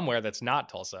coaching somewhere that's not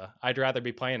Tulsa, I'd rather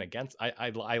be playing against. I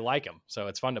like him, so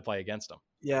it's fun to play against him.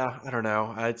 Yeah, I don't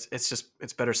know.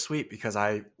 It's bittersweet because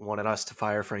I wanted us to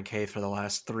fire Frank Haith for the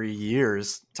last 3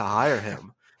 years to hire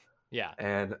him. Yeah,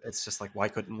 and it's just like, why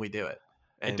couldn't we do it?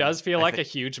 And it does feel like a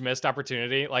huge missed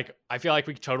opportunity. Like, I feel like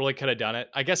we totally could have done it.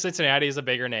 I guess Cincinnati is a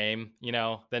bigger name,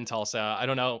 than Tulsa. I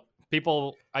don't know.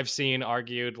 People I've seen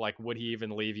argued, like, would he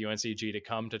even leave UNCG to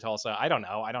come to Tulsa? I don't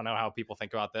know. I don't know how people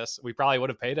think about this. We probably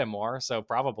would have paid him more, so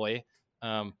probably.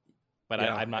 But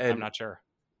yeah, I'm not sure.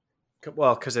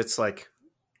 Well, because it's like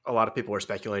a lot of people were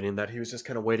speculating that he was just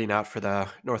kind of waiting out for the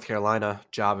North Carolina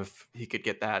job if he could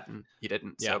get that, and he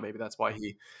didn't. Yeah. So maybe that's why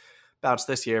he bounced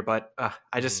this year. But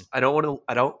I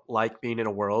don't like being in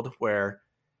a world where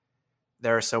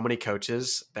there are so many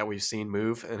coaches that we've seen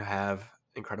move and have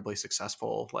incredibly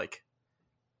successful like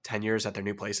tenures at their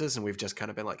new places, and we've just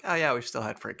kind of been like, oh yeah, we've still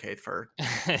had Frank Haith for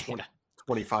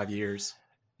 25 years.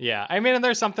 Yeah, I mean, and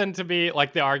there's something to be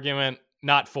like the argument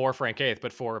not for Frank Haith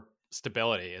but for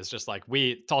stability is just like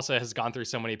Tulsa has gone through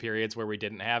so many periods where we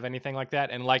didn't have anything like that,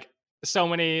 and like so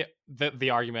many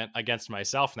the argument against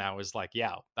myself now is like,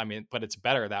 yeah, I mean, but it's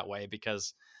better that way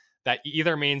because that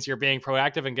either means you're being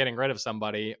proactive and getting rid of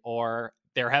somebody or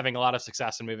they're having a lot of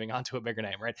success and moving on to a bigger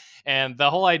name, right? And the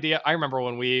whole idea, I remember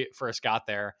when we first got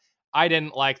there, I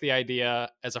didn't like the idea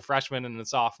as a freshman and a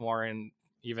sophomore and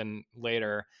even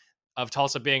later of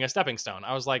Tulsa being a stepping stone.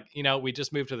 I was like, we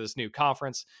just moved to this new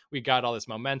conference. We got all this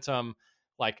momentum.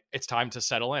 Like, it's time to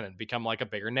settle in and become like a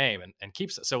bigger name and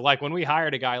keeps it. So like when we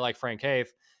hired a guy like Frank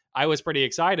Haith, I was pretty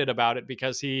excited about it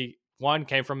because he, one,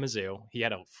 came from Mizzou. He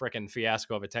had a freaking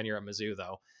fiasco of a tenure at Mizzou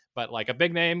though, but like a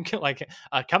big name, like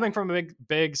coming from a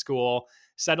big school,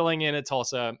 settling in at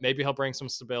Tulsa, maybe he'll bring some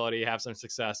stability, have some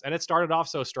success. And it started off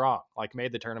so strong, like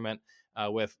made the tournament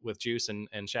with Juice and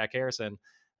Shaq Harrison,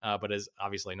 but has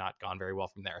obviously not gone very well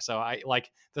from there. So I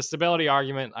like the stability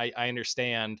argument. I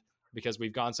understand because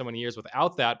we've gone so many years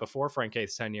without that before Frank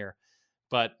Haith's tenure,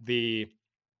 but the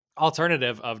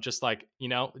alternative of just like,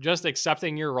 just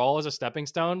accepting your role as a stepping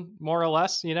stone, more or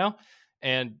less,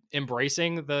 and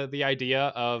embracing the idea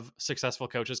of successful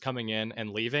coaches coming in and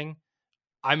leaving.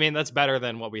 I mean, that's better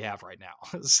than what we have right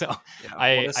now. So yeah,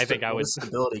 I think I would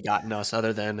stability gotten us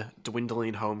other than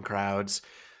dwindling home crowds,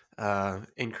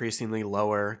 increasingly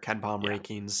lower KenPom Yeah.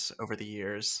 rankings over the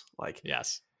years. Like,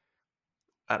 Yes.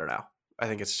 I don't know. I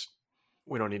think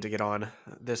we don't need to get on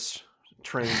this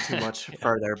train too much Yeah.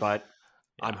 further, but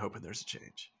I'm Yeah. hoping there's a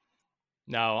change.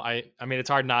 No, I mean, it's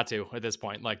hard not to at this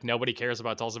point. Like, nobody cares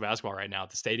about Tulsa basketball right now.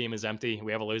 The stadium is empty.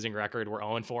 We have a losing record. We're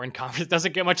 0-4 in conference. It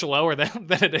doesn't get much lower than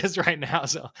it is right now.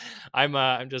 So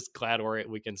I'm just glad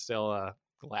we can still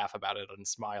laugh about it and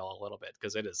smile a little bit,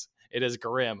 because it is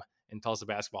grim in Tulsa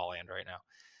basketball land right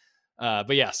now.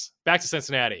 But yes, back to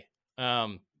Cincinnati.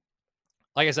 Like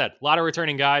I said, a lot of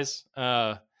returning guys.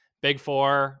 Big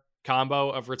four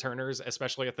combo of returners,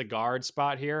 especially at the guard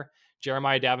spot here.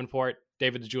 Jeremiah Davenport,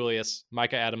 David DeJulius,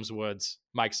 Micah Adams-Woods,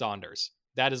 Mike Saunders.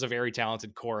 That is a very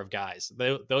talented core of guys.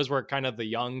 Those were kind of the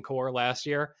young core last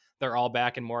year. They're all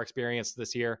back and more experienced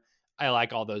this year. I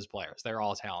like all those players. They're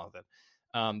all talented.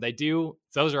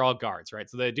 Those are all guards, right?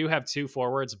 So they do have two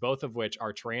forwards, both of which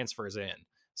are transfers in.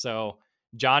 So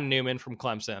John Newman from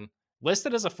Clemson,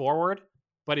 listed as a forward,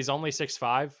 but he's only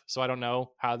 6'5", so I don't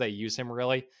know how they use him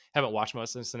really. Haven't watched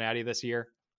most of Cincinnati this year.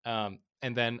 And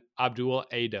then Abdul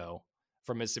Ado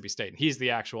from Mississippi State. He's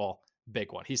the actual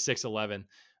big one. He's 6'11",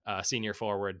 senior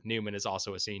forward. Newman is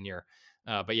also a senior.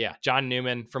 But yeah, John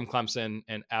Newman from Clemson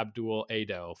and Abdul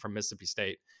Ado from Mississippi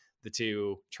State, the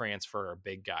two transfer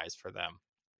big guys for them.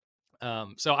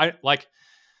 So I like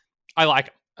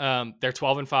them. They're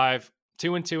 12-5,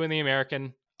 2-2 in the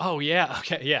American. Oh yeah,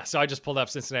 okay, yeah. So I just pulled up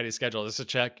Cincinnati's schedule just to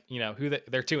check, who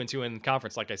they're 2-2 in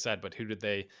conference, like I said, but who did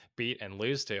they beat and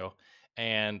lose to?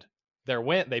 And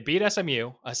they beat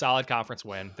SMU, a solid conference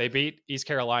win. They beat East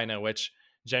Carolina, which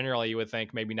generally you would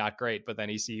think maybe not great, but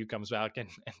then ECU comes back and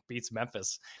beats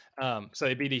Memphis. So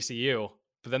they beat ECU,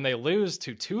 but then they lose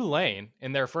to Tulane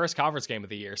in their first conference game of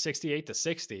the year,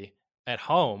 68-60 at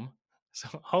home. So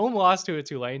home loss to a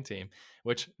Tulane team,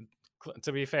 which,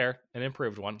 to be fair, an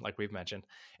improved one, like we've mentioned.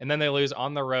 And then they lose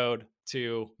on the road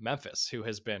to Memphis, who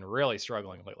has been really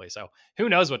struggling lately. So who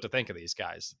knows what to think of these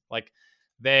guys? Like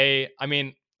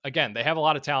again, they have a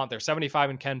lot of talent. They're 75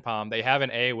 in KenPom. They have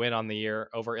an A win on the year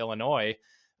over Illinois,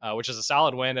 which is a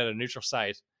solid win at a neutral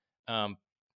site.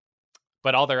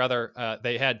 But all their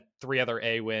they had 3 other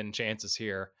A win chances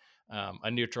here. A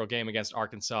neutral game against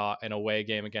Arkansas, an away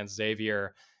game against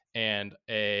Xavier, and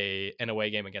an away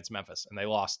game against Memphis, and they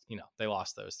lost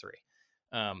those 3.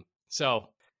 So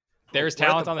there's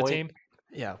talent on the team.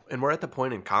 Yeah, and we're at the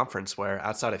point in conference where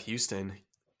outside of Houston,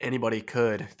 anybody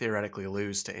could theoretically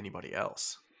lose to anybody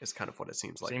else. Is kind of what it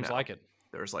seems like. Like it.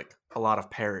 There's like a lot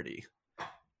of parity.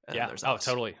 Yeah.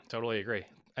 Totally agree.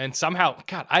 And somehow,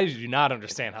 God, I do not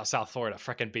understand how South Florida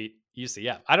freaking beat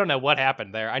UCF. I don't know what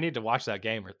happened there. I need to watch that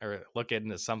game or look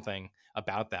into something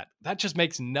about that. That just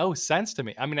makes no sense to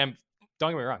me. I mean,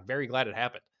 don't get me wrong, very glad it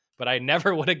happened, but I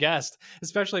never would have guessed,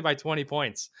 especially by 20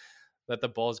 points, that the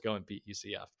Bulls go and beat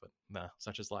UCF. But no,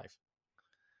 such is life.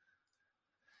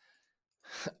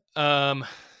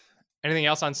 Anything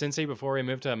else on Cincy before we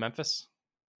move to Memphis?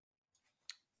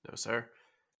 No, sir.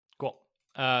 Cool.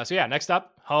 So yeah, next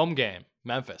up, home game,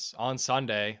 Memphis on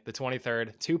Sunday, the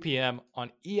 23rd, 2 p.m.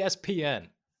 on ESPN.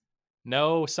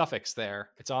 No suffix there.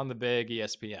 It's on the big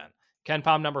ESPN.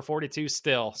 KenPom number 42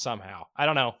 still somehow. I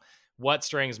don't know what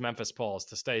strings Memphis pulls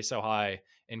to stay so high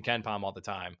in KenPom all the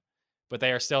time, but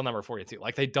they are still number 42.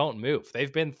 Like, they don't move.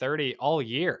 They've been 30 all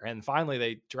year, and finally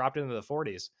they dropped into the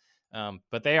 40s.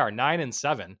 But they are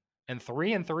 9-7 and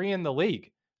 3-3 in the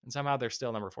league, and somehow they're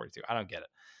still number 42. I don't get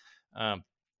it.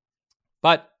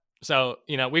 But so,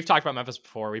 we've talked about Memphis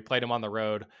before. We played them on the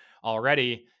road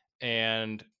already,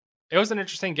 and it was an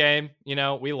interesting game.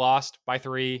 We lost by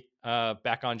 3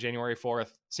 back on January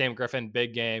 4th. Sam Griffin,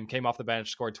 big game, came off the bench,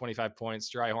 scored 25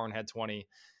 points. Dryhorn had 20.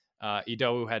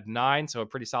 Idowu had 9, so a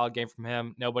pretty solid game from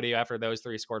him. Nobody after those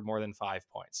 3 scored more than 5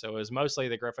 points. So it was mostly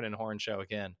the Griffin and Horn show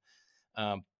again.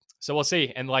 So we'll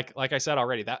see. And like I said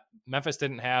already, that Memphis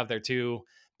didn't have their 2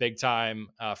 big-time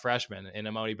freshmen in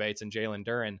Amoni Bates and Jalen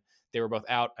Duren. They were both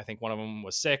out. I think one of them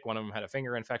was sick. One of them had a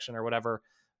finger infection or whatever.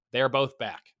 They are both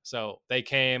back. So they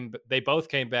both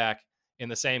came back in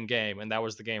the same game, and that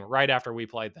was the game right after we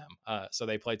played them. So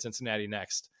they played Cincinnati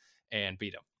next and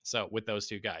beat them. So with those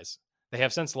 2 guys, they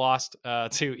have since lost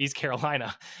to East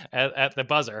Carolina at the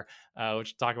buzzer,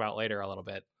 which we'll talk about later a little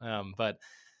bit. But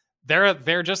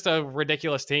they're just a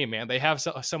ridiculous team, man. They have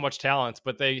so much talent,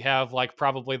 but they have like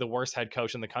probably the worst head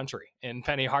coach in the country in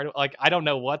Penny Hardaway. Like, I don't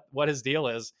know what his deal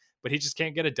is, but he just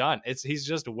can't get it done. He's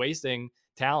just wasting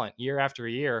talent year after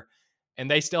year, and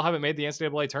they still haven't made the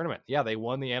NCAA tournament. Yeah, they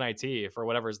won the NIT for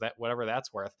whatever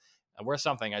that's worth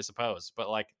something, I suppose. But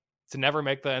like, to never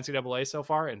make the NCAA so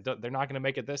far, and they're not going to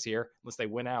make it this year unless they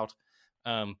win out.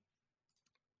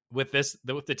 with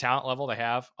the talent level they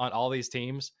have on all these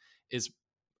teams is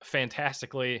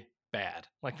fantastically bad.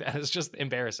 Like that is just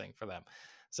embarrassing for them.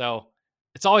 So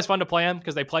it's always fun to play them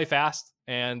because they play fast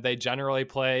and they generally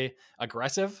play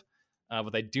aggressive,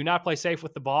 but they do not play safe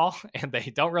with the ball, and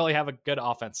they don't really have a good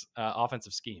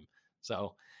offensive scheme.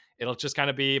 So it'll just kind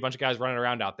of be a bunch of guys running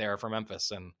around out there for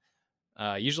Memphis, and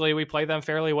usually we play them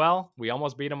fairly well. We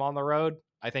almost beat them on the road.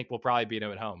 I think we'll probably beat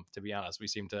them at home. To be honest,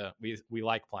 we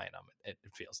like playing them. It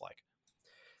feels like.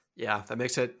 Yeah, that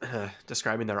makes it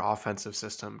describing their offensive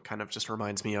system kind of just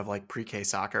reminds me of like pre-K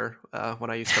soccer when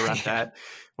I used to run that,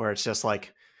 where it's just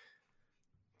like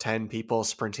 10 people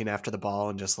sprinting after the ball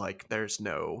and just like there's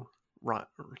no rhyme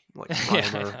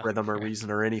or rhythm or reason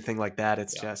or anything like that.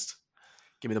 It's just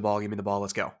give me the ball,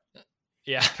 let's go.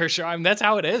 Yeah, for sure. I mean, that's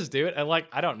how it is, dude. And like,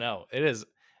 I don't know.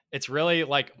 It's really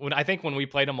like when we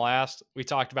played them last, we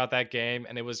talked about that game,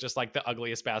 and it was just like the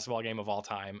ugliest basketball game of all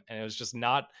time. And it was just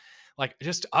not like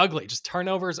just ugly, just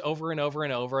turnovers over and over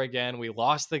and over again. We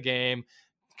lost the game,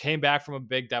 came back from a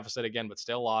big deficit again, but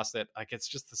still lost it. Like it's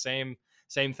just the same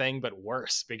thing, but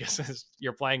worse because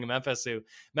you're playing Memphis.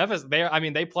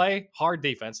 They play hard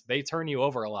defense. They turn you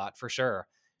over a lot for sure,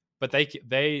 but they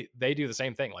do the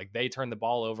same thing. Like they turn the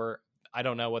ball over. I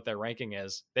don't know what their ranking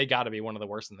is. They got to be one of the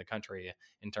worst in the country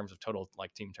in terms of total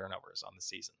like team turnovers on the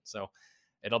season. So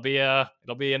it'll be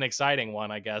an exciting one,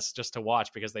 I guess, just to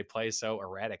watch because they play so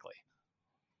erratically.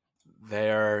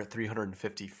 They're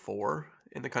 354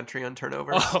 in the country on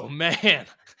turnovers. Oh man,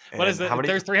 what is it?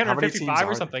 There's 355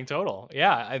 or something total.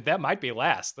 Yeah, that might be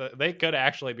last. They could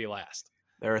actually be last.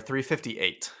 There are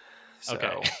 358. So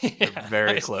okay, they're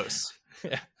very close.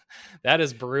 Yeah, that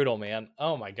is brutal, man.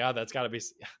 Oh my god, that's got to be.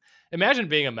 Imagine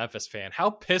being a Memphis fan. How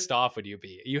pissed off would you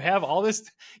be? You have all this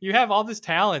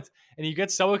talent, and you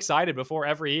get so excited before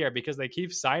every year because they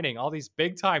keep signing all these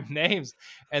big time names,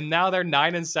 and now they're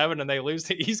 9-7 and they lose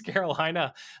to East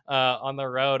Carolina on the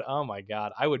road. Oh my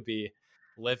god, I would be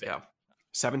livid. Yeah.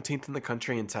 17th in the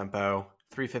country in tempo,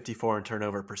 354 in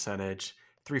turnover percentage,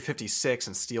 356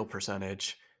 in steal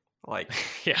percentage. Like,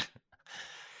 yeah.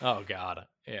 Oh god,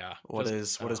 yeah. What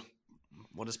is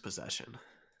possession?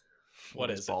 What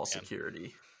is ball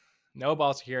security? No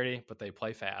ball security, but they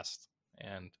play fast,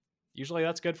 and usually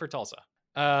that's good for Tulsa.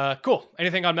 Cool.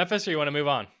 Anything on Memphis, or you want to move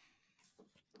on?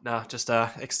 No, just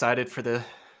excited for the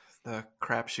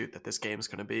crapshoot that this game is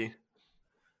going to be.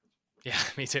 Yeah,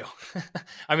 me too.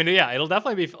 I mean, yeah, it'll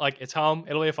definitely be like it's home.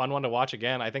 It'll be a fun one to watch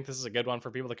again. I think this is a good one for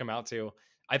people to come out to.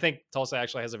 I think Tulsa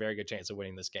actually has a very good chance of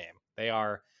winning this game. They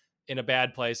are in a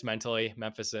bad place mentally.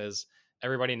 Memphis is.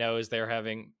 Everybody knows they're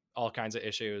having all kinds of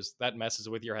issues. That messes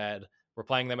with your head. We're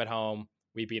playing them at home.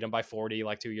 We beat them by 40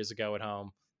 like 2 years ago at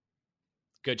home.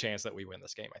 Good chance that we win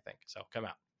this game, I think. So come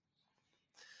out.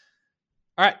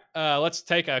 All right, let's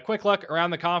take a quick look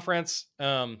around the conference.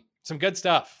 Some good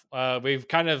stuff. We've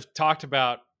kind of talked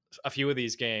about a few of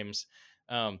these games.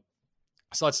 So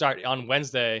let's start on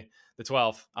Wednesday, the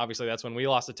 12th. Obviously, that's when we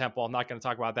lost to Temple. I'm not going to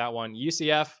talk about that one.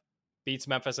 UCF beats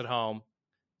Memphis at home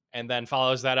and then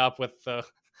follows that up with the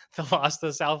loss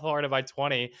to South Florida by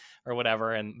 20 or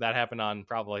whatever. And that happened on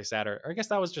probably Saturday. Or I guess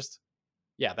that was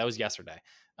that was yesterday.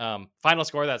 Final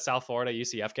score of that South Florida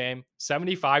UCF game,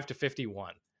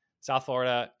 75-51. South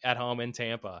Florida at home in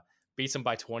Tampa beats them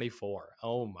by 24.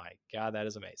 Oh my God, that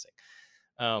is amazing.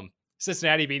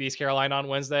 Cincinnati beat East Carolina on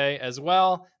Wednesday as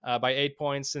well by 8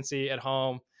 points. Cincy at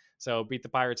home, so beat the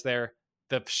Pirates there.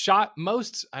 The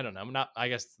I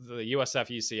guess the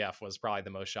USF UCF was probably the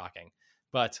most shocking,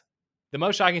 but the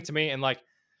most shocking to me, and like,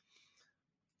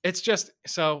 it's just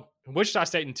so Wichita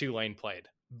State and Tulane played.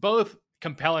 Both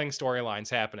compelling storylines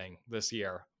happening this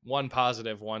year. One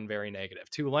positive, one very negative.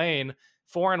 Tulane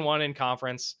 4-1 in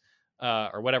conference,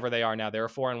 or whatever they are now. They were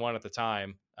 4-1 at the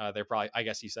time. They're probably, I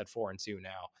guess you said 4-2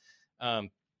 now.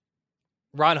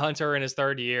 Ron Hunter in his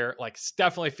third year, like,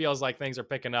 definitely feels like things are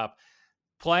picking up.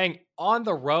 Playing on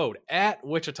the road at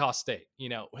Wichita State,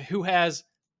 who has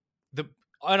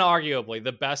unarguably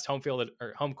the best home field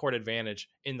or home court advantage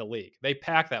in the league. They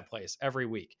pack that place every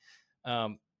week.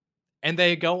 And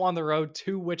they go on the road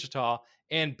to Wichita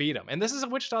and beat them. And this is a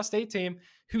Wichita State team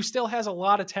who still has a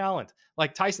lot of talent.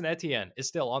 Like Tyson Etienne is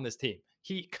still on this team.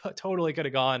 He totally could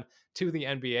have gone to the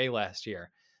NBA last year.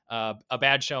 A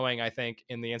bad showing, I think,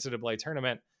 in the NCAA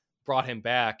tournament brought him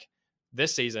back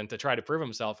this season to try to prove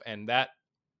himself. And that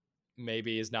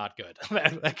maybe is not good.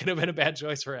 That could have been a bad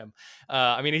choice for him.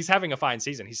 I mean, he's having a fine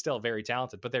season. He's still very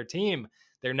talented, but their team,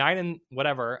 they're 9 and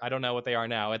whatever. I don't know what they are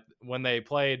now. When they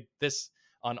played this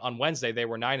on Wednesday, they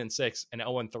were 9-6 and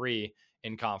 0-3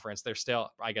 in conference. They're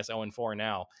still, I guess, 0-4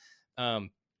 now.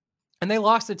 And they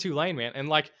lost to Tulane, man. And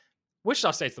like,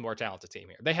 Wichita State's the more talented team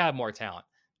here. They have more talent.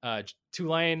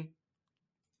 Tulane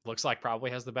looks like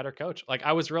probably has the better coach. Like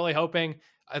I was really hoping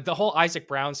the whole Isaac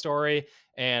Brown story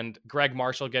and Greg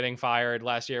Marshall getting fired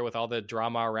last year with all the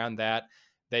drama around that.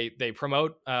 They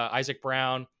promote Isaac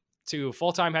Brown to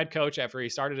full-time head coach after he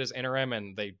started as interim,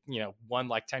 and they won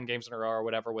like 10 games in a row or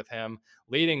whatever with him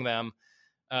leading them.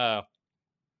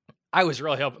 I was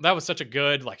really hoping that was such a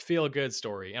good, like, feel good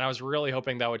story. And I was really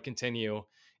hoping that would continue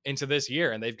into this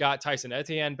year. And they've got Tyson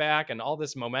Etienne back and all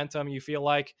this momentum, you feel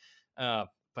like.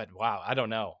 But wow, I don't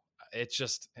know. It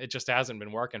just hasn't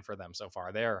been working for them so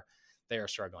far. They are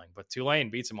struggling. But Tulane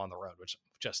beats them on the road, which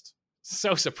just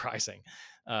so surprising.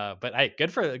 But hey,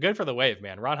 good for the Wave,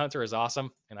 man. Ron Hunter is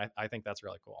awesome, and I think that's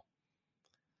really cool.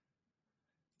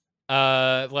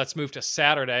 Let's move to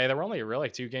Saturday. There were only really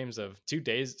 2 days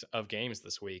of games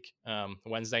this week.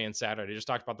 Wednesday and Saturday. Just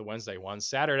talked about the Wednesday ones.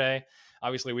 Saturday,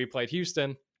 obviously we played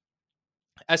Houston.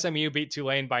 SMU beat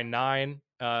Tulane by 9,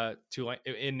 Tulane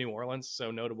in New Orleans.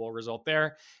 So notable result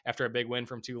there after a big win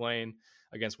from Tulane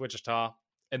against Wichita.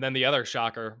 And then the other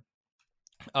shocker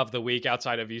of the week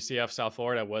outside of UCF South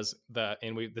Florida was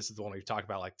this is the one we've talked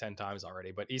about like 10 times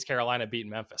already, but East Carolina beat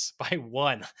Memphis by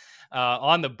 1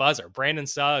 on the buzzer. Brandon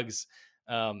Suggs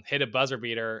hit a buzzer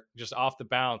beater just off the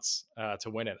bounce to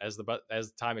win it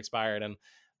as time expired. And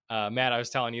Matt, I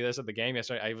was telling you this at the game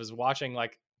yesterday. I was watching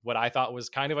like what I thought was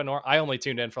kind of I only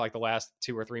tuned in for like the last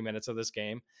 2 or 3 minutes of this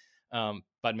game.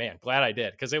 But man, glad I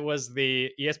did, because it was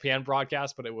the ESPN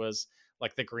broadcast, but it was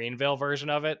like the Greenville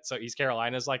version of it. So East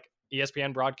Carolina's like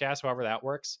ESPN broadcast, however that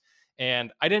works.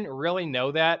 And I didn't really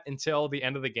know that until the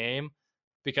end of the game,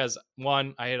 because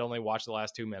 1, I had only watched the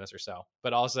last 2 minutes or so,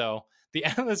 but also the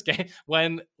end of this game,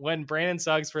 when Brandon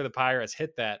Suggs for the Pirates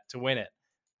hit that to win it,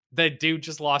 the dude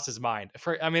just lost his mind.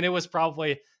 It was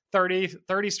probably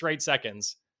 30 straight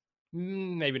seconds,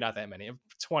 maybe not that many,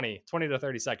 20 to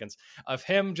 30 seconds of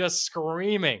him just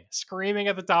screaming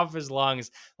at the top of his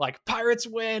lungs, like, Pirates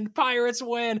win,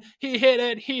 he hit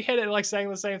it, like saying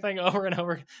the same thing over and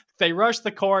over. They rushed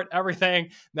the court,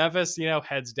 everything. Memphis,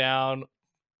 heads down,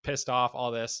 pissed off,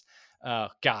 all this.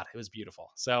 God, it was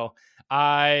beautiful. So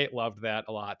I loved that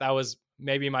a lot. That was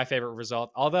maybe my favorite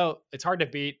result, although it's hard to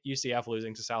beat UCF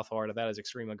losing to South Florida. That is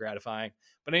extremely gratifying.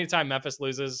 But anytime Memphis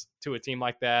loses to a team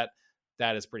like that,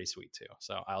 that is pretty sweet too.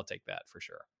 So I'll take that for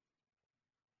sure.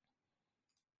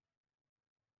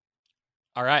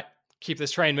 All right, keep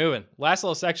this train moving. Last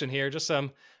little section here, just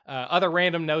some other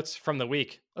random notes from the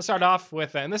week. Let's start off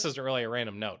with, and this isn't really a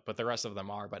random note, but the rest of them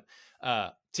are, but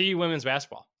TU women's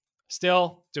basketball,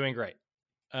 still doing great.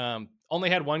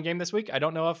 Only had 1 game this week. I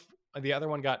don't know if the other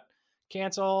one got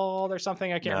canceled or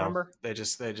something. I can't remember. They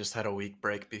just had a week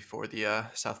break before the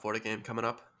South Florida game coming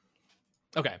up.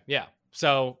 Okay, yeah.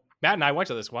 So Matt and I went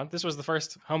to this one. This was the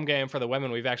first home game for the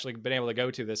women we've actually been able to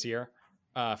go to this year.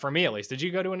 For me, at least. Did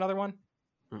you go to another one?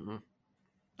 Mm-mm.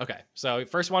 Okay, so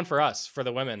first one for us, for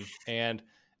the women, and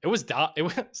it was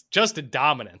just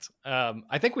dominant.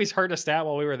 I think we heard a stat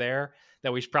while we were there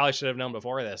that we probably should have known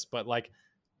before this, but like,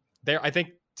 I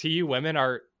think TU women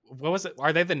are, what was it?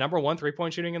 Are they the number 1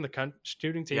 3-point shooting in the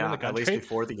shooting team in the country? At least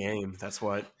before the game. That's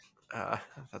what.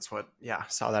 Yeah.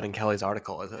 Saw that in Kelly's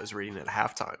article as I was reading it at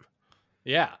halftime.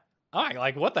 Yeah. Oh,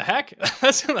 like, what the heck?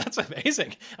 That's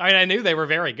amazing. I mean, I knew they were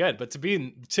very good, but to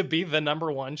be the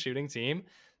number 1 shooting team,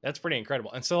 that's pretty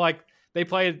incredible. And so, like, they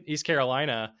played East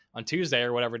Carolina on Tuesday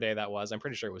or whatever day that was. I'm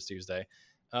pretty sure it was Tuesday.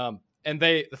 And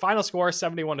the final score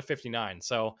 71-59.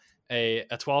 So a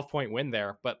 12-point win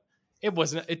there, but it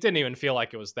didn't even feel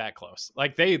like it was that close.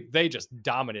 Like they just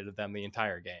dominated them the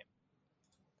entire game.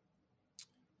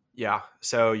 Yeah.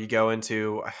 So you go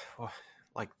into,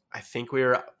 like, I think we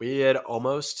had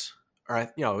almost, or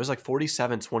it was like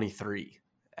 47-23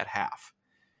 at half.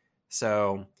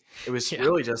 So it was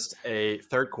really just a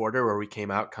third quarter where we came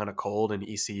out kind of cold, and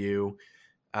ECU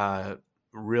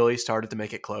really started to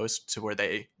make it close to where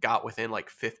they got within like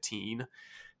 15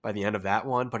 by the end of that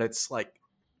one. But it's like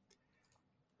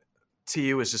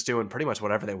TU was just doing pretty much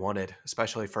whatever they wanted,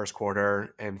 especially first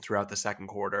quarter and throughout the second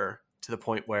quarter, to the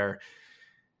point where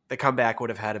the comeback would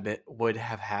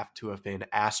have to have been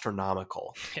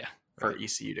astronomical for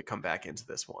ECU to come back into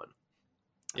this one.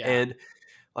 Yeah. And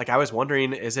like, I was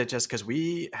wondering, is it just because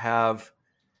we have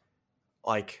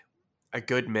like a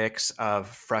good mix of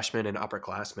freshmen and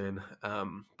upperclassmen,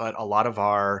 but a lot of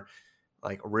our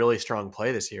like really strong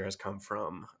play this year has come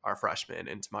from our freshmen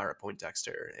in Tamara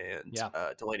Poindexter and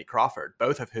Delaney Crawford,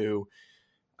 both of who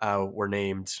were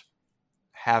named,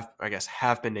 have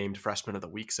been named Freshman of the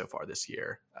Week so far this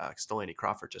year. Because Delaney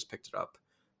Crawford just picked it up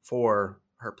for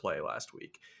her play last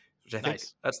week, which I think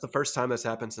that's the first time that's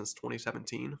happened since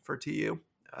 2017 for TU.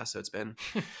 So it's been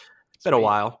a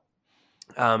while.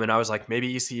 And I was like,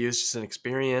 maybe ECU is just an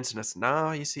experience. And it's no,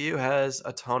 ECU has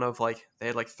a ton of they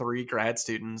had 3 grad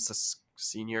students, a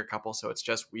senior couple. So it's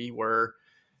just, we were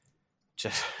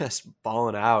just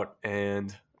balling out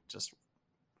and just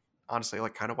honestly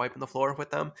kind of wiping the floor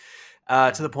with them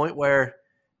to the point where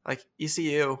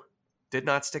ECU did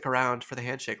not stick around for the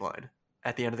handshake line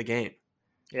at the end of the game.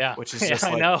 Yeah. Which is just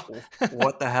I know.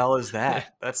 What the hell is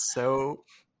that? That's so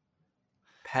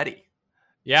petty.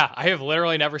 Yeah, I have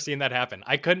literally never seen that happen.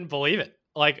 I couldn't believe it.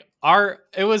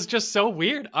 It was just so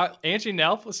weird. Angie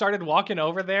Nelf started walking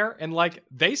over there, and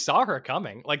they saw her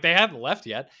coming. They hadn't left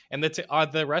yet, and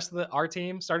the rest of our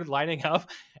team started lining up,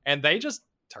 and they just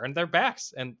turned their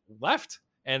backs and left.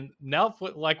 And Nelf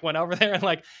went over there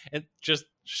and it just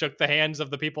shook the hands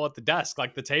of the people at the desk,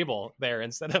 the table there,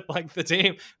 instead of the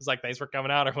team. It was thanks for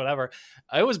coming out or whatever.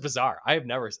 It was bizarre.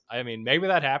 Maybe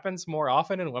that happens more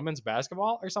often in women's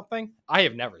basketball or something. I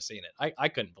have never seen it. I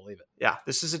couldn't believe it. Yeah,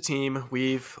 this is a team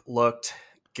we've looked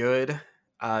good,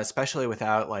 especially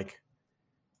without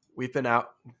we've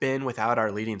been without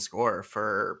our leading scorer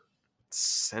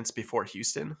since before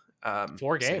Houston.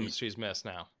 4 games she's missed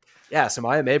now. Yeah, so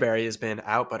Maya Mayberry has been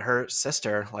out, but her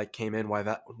sister came in.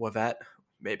 Wavette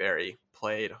Mayberry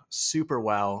played super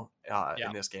well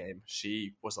in this game.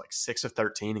 She was 6 of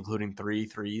 13, including 3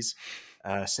 threes.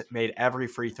 Made every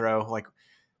free throw.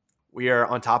 We are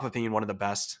on top of being one of the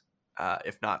best,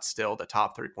 if not still the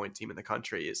top 3-point team in the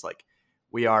country. Is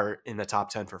we are in the top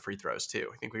 10 for free throws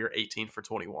too. I think we were 18 for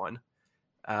 21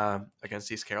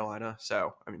 against East Carolina.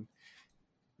 So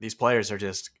these players are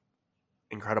just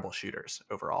incredible shooters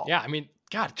overall. Yeah,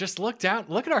 God, just look at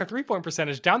our 3-point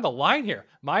percentage down the line here.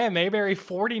 Maya Mayberry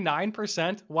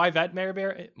 49%, Wivette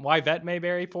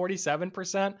Mayberry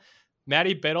 47%,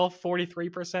 Maddie Biddle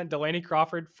 43%, Delaney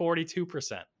Crawford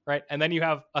 42%, right? And then you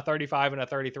have a 35 and a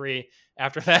 33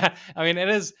 after that.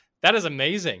 That is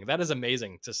amazing. That is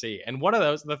amazing to see. And one of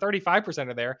those, the 35%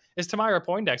 of there, is Tamira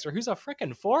Poindexter, who's a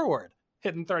freaking forward,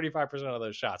 hitting 35% of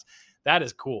those shots. That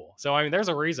is cool. So, there's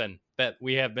a reason that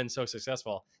we have been so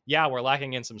successful. Yeah, we're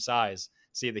lacking in some size.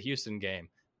 See the Houston game.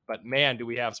 But, man, do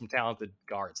we have some talented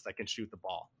guards that can shoot the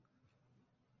ball.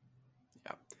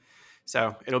 Yeah.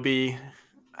 So, it'll be,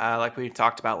 like we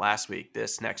talked about last week,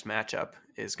 this next matchup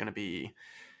is going to be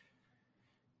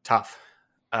tough.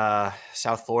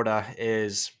 South Florida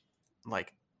is,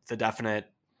 the definite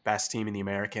best team in the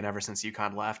American ever since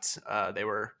UConn left.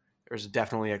 There's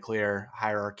definitely a clear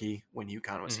hierarchy when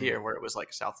UConn was here, where it was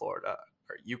South Florida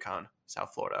or UConn,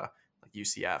 South Florida,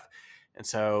 UCF. And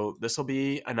so this will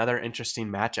be another interesting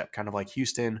matchup, kind of like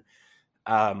Houston.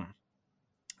 How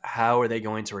are they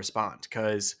going to respond?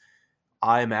 Because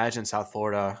I imagine South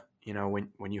Florida,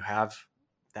 when you have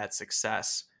that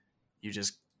success, you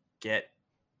just get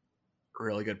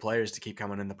really good players to keep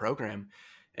coming in the program.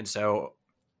 And so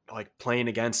playing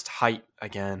against height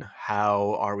again,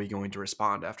 how are we going to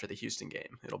respond after the Houston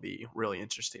game? It'll be really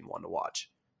interesting one to watch.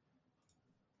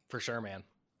 For sure, man.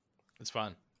 It's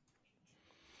fun.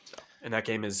 So, and that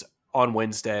game is on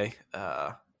Wednesday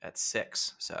at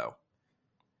 6. So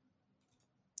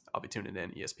I'll be tuning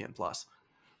in ESPN Plus.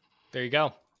 There you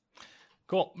go.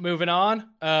 Cool. Moving on.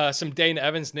 Some Dane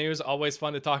Evans news. Always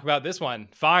fun to talk about. This one,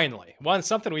 finally.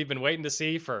 Something we've been waiting to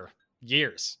see for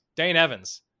years. Dane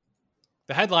Evans.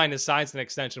 The headline is signs an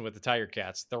extension with the Tiger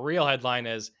Cats. The real headline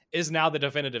is now the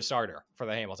definitive starter for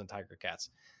the Hamilton Tiger Cats.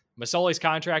 Masoli's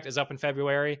contract is up in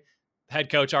February. The head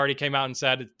coach already came out and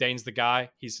said Dane's the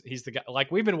guy. He's the guy.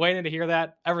 We've been waiting to hear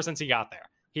that ever since he got there.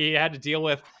 He had to deal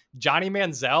with Johnny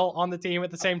Manziel on the team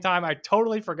at the same time. I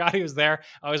totally forgot he was there.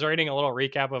 I was reading a little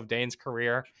recap of Dane's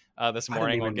career this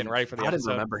morning when getting ready for the episode. I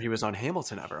didn't remember he was on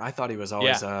Hamilton ever. I thought he was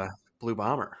always a Blue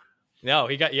Bomber. No,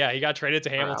 he got traded to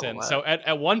Hamilton. So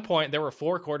at one point there were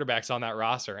 4 quarterbacks on that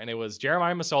roster, and it was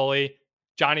Jeremiah Masoli,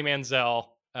 Johnny Manziel,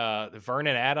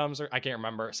 Vernon Adams, or I can't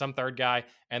remember, some third guy,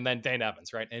 and then Dane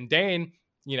Evans, right? And Dane,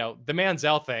 the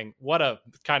Manziel thing, what a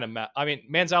kind of mess.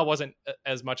 Manziel wasn't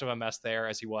as much of a mess there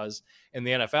as he was in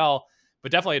the NFL,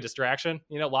 but definitely a distraction.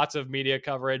 Lots of media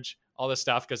coverage, all this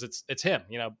stuff, because it's him,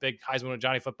 big Heisman with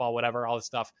Johnny football, whatever, all this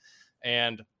stuff.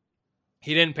 And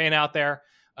he didn't pan out there.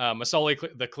 Masoli,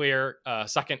 the clear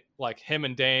second, him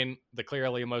and Dane, the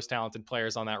clearly most talented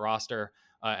players on that roster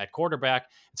at quarterback.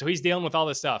 And so he's dealing with all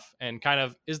this stuff and kind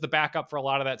of is the backup for a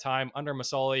lot of that time under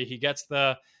Masoli. He gets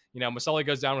Masoli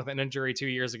goes down with an injury 2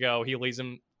 years ago.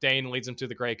 Dane leads him to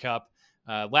the Grey Cup.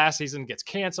 Last season gets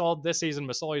canceled. This season,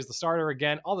 Masoli is the starter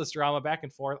again. All this drama back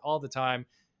and forth all the time.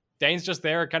 Dane's just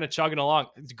there kind of chugging along.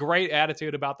 It's great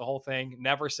attitude about the whole thing.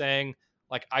 Never saying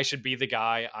like, I should be the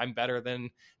guy. I'm better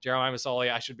than Jeremiah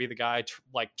Masoli. I should be the guy.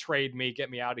 Like, trade me, get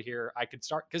me out of here. I could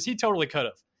start, because he totally could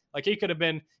have. Like, he could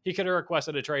have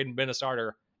requested a trade and been a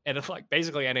starter, and it's like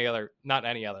basically not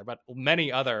any other, but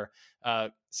many other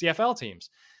CFL teams.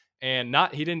 And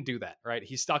he didn't do that, right?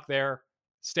 He stuck there,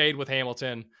 stayed with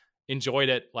Hamilton, enjoyed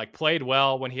it, like, played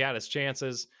well when he had his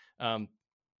chances,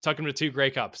 took him to 2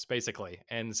 Grey Cups, basically.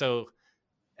 And so,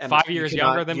 and 5 years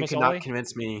younger than Masoli. You cannot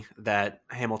convince me that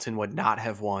Hamilton would not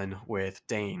have won with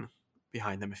Dane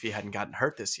behind them if he hadn't gotten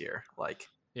hurt this year. Like,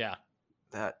 yeah.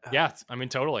 That, yeah, I mean,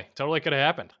 totally could have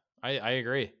happened. I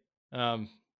agree. And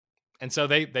so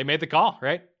they made the call,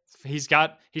 right? He's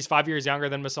 5 years younger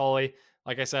than Masoli.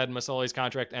 Like I said, Masoli's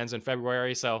contract ends in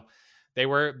February, so they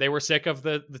were sick of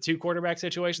the 2 quarterback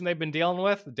situation they've been dealing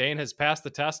with. Dane has passed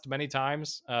the test many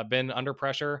times, been under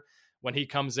pressure when he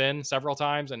comes in several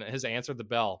times, and has answered the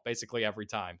bell basically every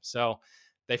time. So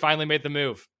they finally made the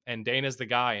move, and Dane is the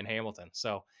guy in Hamilton.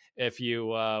 So if you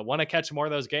want to catch more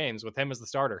of those games with him as the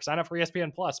starter, sign up for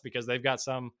ESPN Plus, because they've got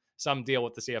some deal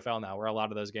with the CFL now where a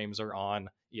lot of those games are on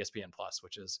ESPN Plus,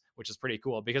 which is pretty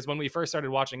cool. Because when we first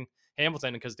started watching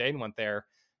Hamilton, because Dane went there,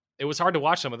 it was hard to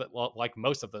watch some of it, like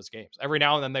most of those games. Every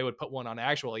now and then they would put one on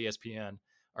actual ESPN,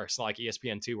 or like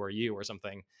ESPN2 or U or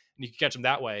something, and you could catch them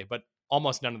that way, but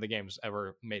almost none of the games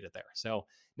ever made it there. So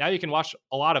now you can watch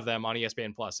a lot of them on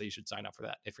ESPN Plus, so you should sign up for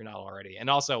that if you're not already. And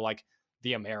also, like,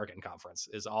 the American Conference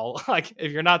is all, like,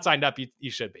 if you're not signed up,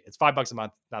 you should be. It's $5 a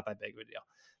month, not that big of a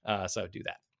deal. So do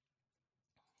that.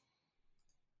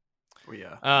 We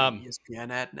ESPN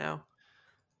ad now.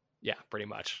 Yeah, pretty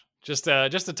much. Just a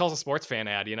Tulsa sports fan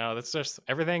ad. That's just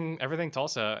everything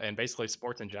Tulsa, and basically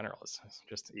sports in general is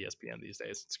just ESPN these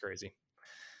days. It's crazy.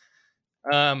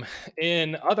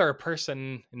 In other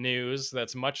person news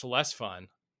that's much less fun,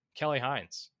 Kelly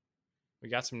Hines. We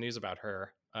got some news about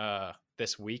her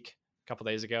this week, a couple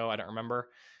days ago. I don't remember.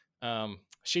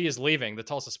 She is leaving the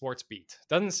Tulsa sports beat.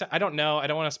 I don't know. I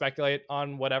don't want to speculate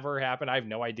on whatever happened. I have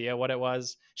no idea what it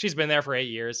was. She's been there for 8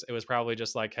 years. It was probably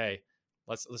just like, hey,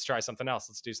 let's try something else.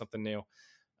 Let's do something new.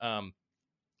 And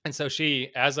so she,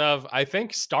 as of, I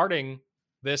think, starting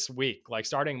this week, like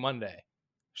starting Monday,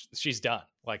 she's done.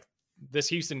 Like, this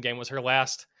Houston game was her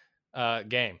last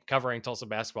game covering Tulsa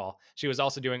basketball. She was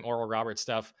also doing Oral Roberts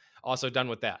stuff, also done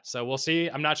with that. So we'll see.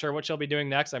 I'm not sure what she'll be doing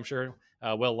next. I'm sure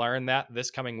we'll learn that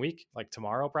this coming week, like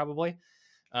tomorrow probably.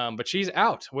 But she's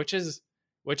out, which is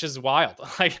wild.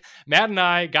 Like, Matt and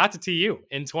I got to TU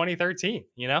in 2013,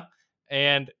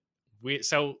 and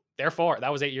therefore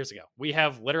that was 8 years ago. We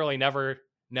have literally never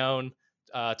known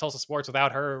Tulsa sports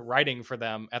without her writing for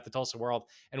them at the Tulsa World.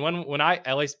 And when I,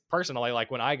 at least personally, like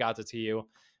when I got to TU,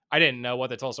 I didn't know what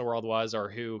the Tulsa World was or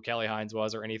who Kelly Hines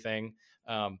was or anything.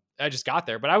 I just got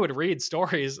there, but I would read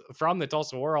stories from the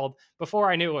Tulsa World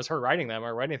before I knew it was her writing them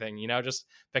or anything, just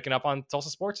picking up on Tulsa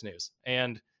sports news.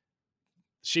 And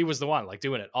she was the one, like,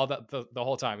 doing it all the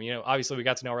whole time. Obviously we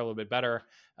got to know her a little bit better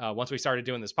once we started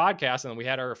doing this podcast, and then we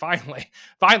had her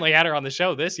finally had her on the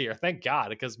show this year. Thank God,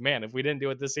 because man, if we didn't do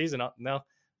it this season, no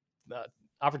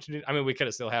opportunity. I mean, we could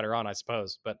have still had her on, I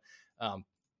suppose, but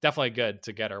definitely good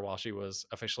to get her while she was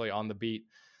officially on the beat.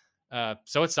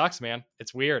 So it sucks, man.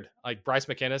 It's weird. Like, Bryce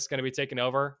McInnis is going to be taking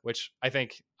over, which I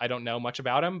don't know much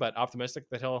about him, but optimistic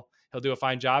that he'll do a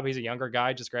fine job. He's a younger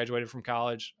guy, just graduated from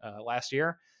college last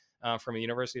year from the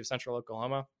University of Central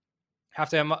Oklahoma. Have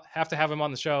to have him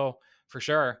on the show for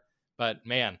sure. But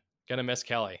man, gonna miss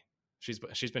Kelly. She's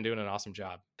been doing an awesome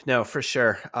job. No, for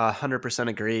sure. 100%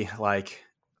 agree. Like,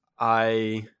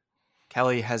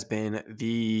 Kelly has been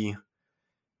the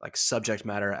subject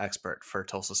matter expert for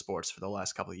Tulsa sports for the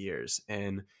last couple of years.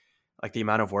 And like, the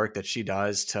amount of work that she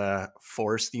does to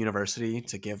force the university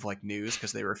to give news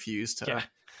because they refuse to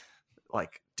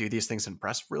do these things in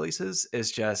press releases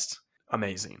is just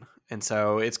amazing. And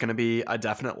so it's going to be a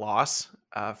definite loss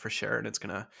for sure. And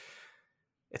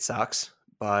it sucks,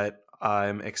 but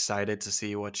I'm excited to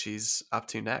see what she's up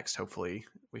to next. Hopefully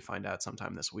we find out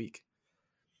sometime this week.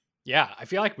 Yeah, I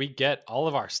feel like we get all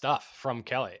of our stuff from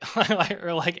Kelly,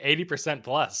 or like 80%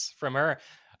 plus from her.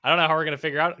 I don't know how we're going to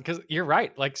figure out, because you're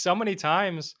right. Like, so many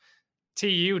times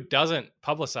TU doesn't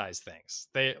publicize things.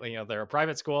 They're a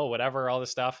private school, whatever, all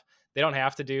this stuff. They don't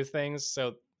have to do things.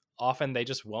 So often they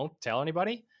just won't tell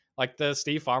anybody. Like the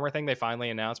Steve Farmer thing they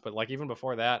finally announced, but like even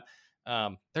before that,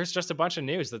 there's just a bunch of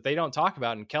news that they don't talk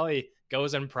about, and Kelly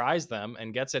goes and pries them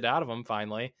and gets it out of them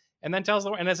finally, and then tells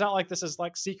them. And it's not like this is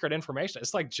like secret information.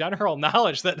 It's like general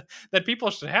knowledge that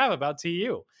people should have about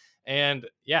TU. And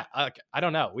yeah, I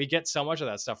don't know. We get so much of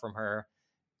that stuff from her.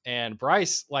 And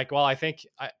Bryce, while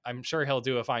I'm sure he'll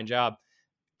do a fine job,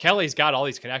 Kelly's got all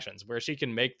these connections where she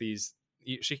can make these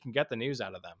she can get the news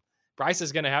out of them. Bryce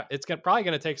is going to have, probably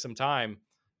going to take some time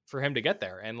for him to get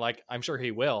there. And like, I'm sure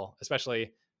he will,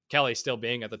 especially Kelly still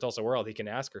being at the Tulsa World. He can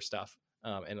ask her stuff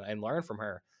and learn from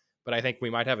her. But I think we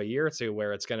might have a year or two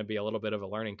where it's going to be a little bit of a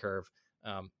learning curve.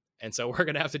 And so we're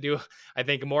going to have to do, I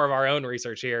think, more of our own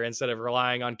research here instead of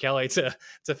relying on Kelly to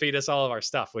feed us all of our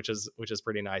stuff, which is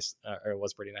pretty nice, or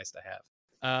was pretty nice to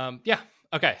have. Yeah.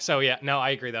 Okay. So yeah, no,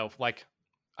 I agree though. Like,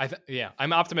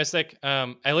 I'm optimistic.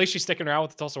 At least she's sticking around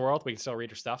with the Tulsa World. We can still read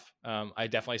her stuff. I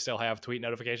definitely still have tweet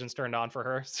notifications turned on for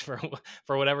her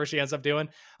for whatever she ends up doing.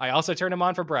 I also turned him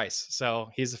on for Bryce, so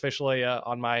he's officially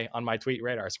on my tweet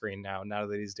radar screen now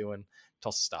that he's doing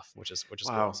Tulsa stuff, which is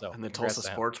wow. Cool. So in the Tulsa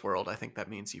sports world, I think that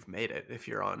means you've made it if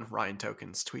you're on Ryan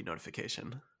Token's tweet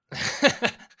notification.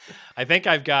 I think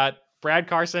I've got Brad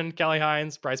Carson, Kelly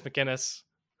Hines, Bryce McInnes.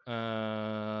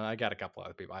 I got a couple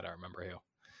other people. I don't remember who.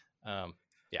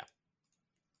 Yeah,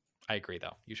 I agree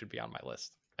though. You should be on my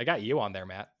list. I got you on there,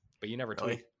 Matt, but you never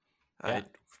tweet. Yeah. I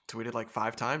tweeted like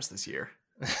 5 times this year.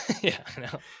 Yeah, I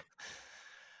know.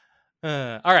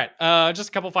 All right. Just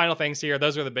a couple final things here.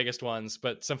 Those are the biggest ones,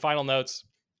 but some final notes.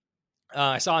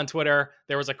 I saw on Twitter,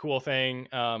 there was a cool thing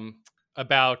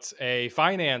about a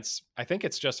finance. I think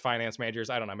it's just finance majors.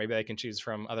 I don't know. Maybe they can choose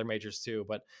from other majors too,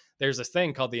 but there's this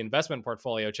thing called the Investment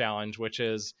Portfolio Challenge, which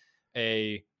is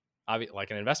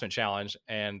like an investment challenge,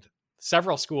 and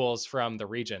several schools from the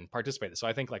region participated. So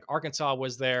I think like Arkansas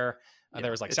was there.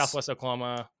 There was like Southwest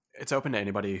Oklahoma. It's open to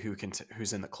anybody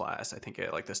who's in the class. I think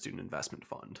like the Student Investment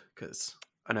Fund, because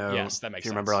I know. Yes, that makes sense.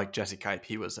 You remember like Jesse Kipe,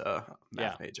 he was a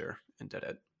math major and did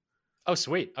it. Oh,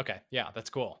 sweet. Okay, yeah, that's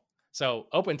cool. So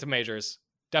open to majors,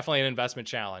 definitely an investment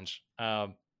challenge.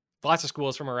 Lots of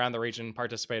schools from around the region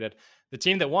participated. The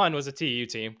team that won was a TU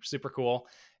team, super cool.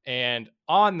 And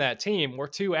on that team were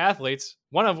 2 athletes,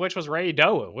 one of which was Ray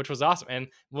Idowu, which was awesome. And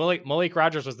Malik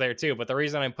Rogers was there too. But the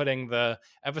reason I'm putting the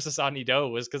emphasis on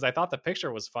Idowu was because I thought the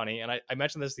picture was funny. And I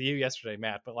mentioned this to you yesterday,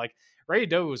 Matt, but like Ray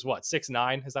Idowu was what,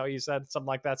 6'9"? Is that what you said? Something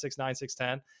like that, 6'9",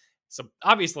 6'10". So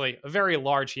obviously a very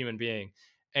large human being.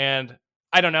 And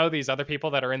I don't know these other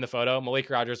people that are in the photo. Malik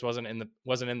Rogers wasn't in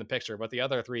the picture, but the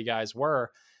other 3 guys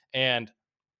were. And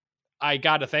I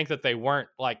got to think that they weren't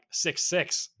like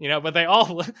 6'6", but they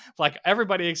all, like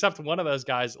everybody except one of those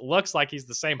guys looks like he's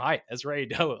the same height as Ray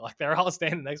Idowu. Like they're all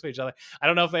standing next to each other. I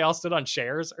don't know if they all stood on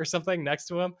chairs or something next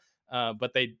to him,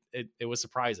 but it was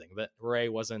surprising that Ray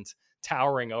wasn't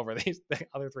towering over the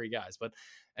other 3 guys. But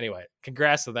anyway,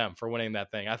 congrats to them for winning that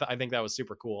thing. I think that was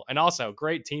super cool. And also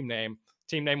great team name.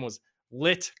 Team name was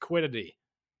Litquidity,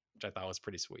 which I thought was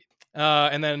pretty sweet.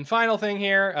 And then final thing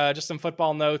here, just some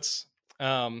football notes.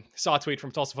 Saw a tweet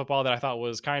from Tulsa football that I thought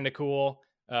was kind of cool.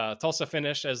 Tulsa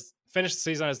finished the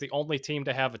season as the only team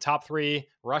to have a top 3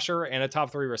 rusher and a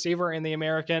top 3 receiver in the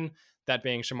American, that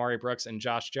being Shamari Brooks and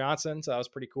Josh Johnson. So that was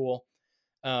pretty cool.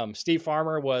 Steve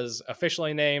Farmer was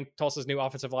officially named Tulsa's new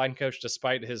offensive line coach,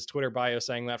 despite his Twitter bio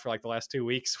saying that for like the last 2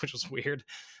 weeks, which was weird.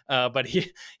 But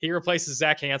he replaces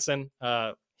Zach Hansen,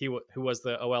 who was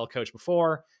the OL coach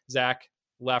before. Zach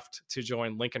left to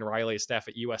join Lincoln Riley's staff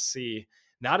at USC,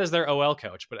 not as their OL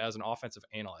coach, but as an offensive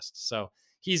analyst. So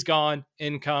he's gone.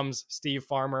 In comes Steve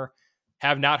Farmer.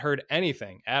 Have not heard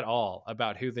anything at all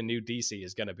about who the new DC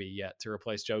is going to be yet to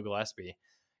replace Joe Gillespie.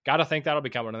 Got to think that'll be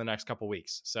coming in the next couple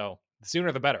weeks. So the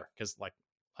sooner the better, because like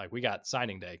we got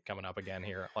signing day coming up again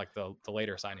here, like the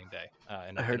later signing day.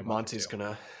 I heard Monty's going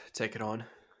to take it on.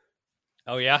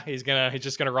 Oh yeah, he's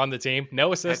just gonna run the team.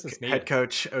 No assistants needed. Head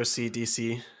coach, OC,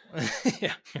 DC.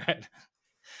 Yeah, right.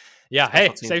 Yeah,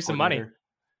 hey, save some money.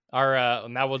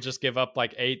 Now we'll just give up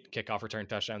like 8 kickoff return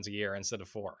touchdowns a year instead of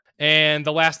 4. And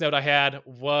the last note I had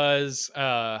was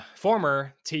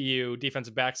former TU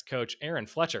defensive backs coach Aaron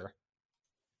Fletcher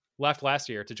left last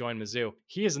year to join Mizzou.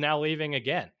 He is now leaving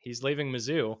again. He's leaving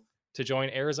Mizzou to join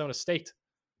Arizona State,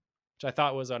 which I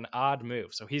thought was an odd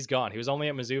move. So he's gone. He was only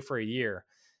at Mizzou for a year,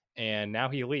 and now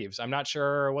he leaves. I'm not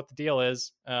sure what the deal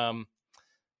is.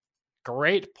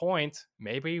 Great point.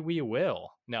 Maybe we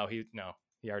will. No, he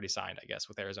already signed, I guess,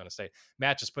 with Arizona State.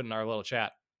 Matt just put in our little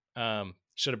chat.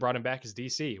 Should have brought him back as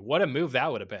DC. What a move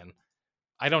that would have been.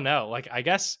 I don't know. Like, I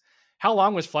guess, how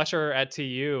long was Fletcher at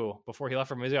TU before he left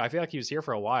for Mizzou? I feel like he was here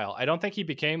for a while. I don't think he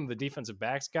became the defensive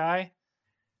backs guy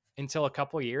until a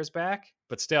couple of years back,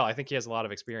 but still, I think he has a lot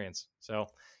of experience. So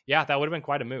yeah, that would have been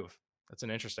quite a move. That's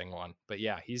an interesting one. But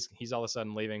yeah, he's all of a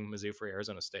sudden leaving Mizzou for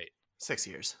Arizona State. 6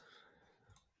 years.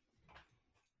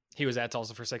 He was at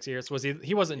Tulsa for 6 years. Was he?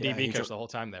 He wasn't DB coach the whole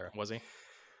time there, was he?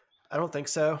 I don't think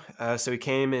so. So he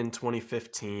came in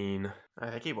 2015. I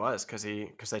think he was because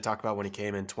they talk about when he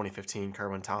came in 2015.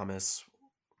 Kerwin Thomas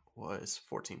was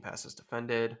 14 passes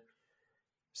defended.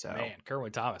 So man,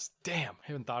 Kerwin Thomas. Damn, I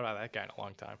haven't thought about that guy in a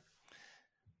long time.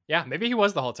 Yeah, maybe he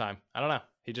was the whole time. I don't know.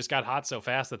 He just got hot so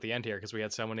fast at the end here because we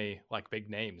had so many like big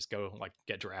names go like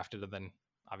get drafted, and then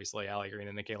obviously Allie Green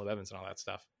and Caleb Evans and all that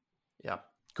stuff. Yeah.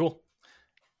 Cool.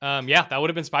 Yeah, that would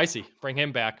have been spicy. Bring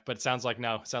him back, but it sounds like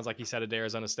no. It sounds like he's headed to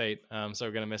Arizona State. So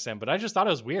we're gonna miss him. But I just thought it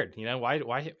was weird. You know,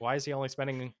 why is he only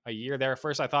spending a year there? At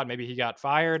first, I thought maybe he got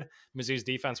fired. Mizzou's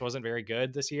defense wasn't very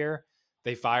good this year.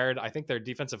 They fired, I think, their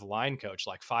defensive line coach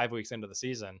like 5 weeks into the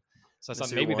season. So I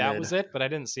thought maybe that was it, but I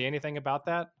didn't see anything about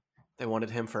that. They wanted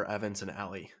him for Evans and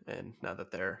Allie, and now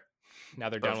they're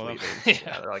done with him.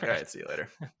 Yeah, they're like, all right, see you later.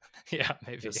 Yeah,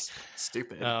 maybe. Just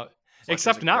stupid.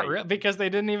 Except not real, because they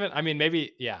didn't even. I mean,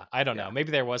 maybe. Yeah, I don't know.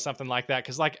 Maybe there was something like that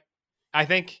because, like, I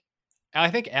think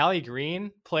Allie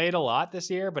Green played a lot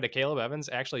this year, but Caleb Evans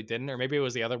actually didn't, or maybe it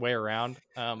was the other way around.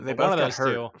 They both got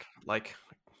hurt. Two. Like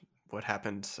what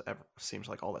happened seems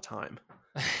like all the time.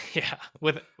 Yeah,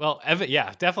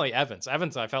 definitely Evans.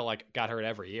 Evans, I felt like got hurt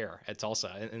every year at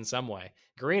Tulsa in some way.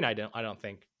 Green, I don't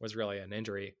think was really an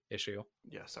injury issue.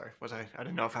 Yeah, sorry. I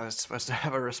didn't know if I was supposed to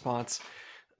have a response.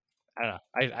 I don't know.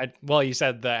 Well, you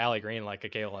said the Allie Green, like a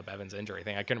Caleb Evans injury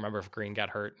thing. I couldn't remember if Green got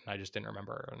hurt. I just didn't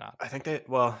remember or not. I think they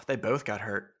both got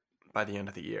hurt by the end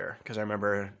of the year because I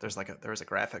remember there was a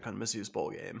graphic on Mizzou's bowl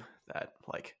game that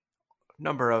like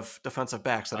number of defensive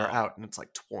backs that are out, and it's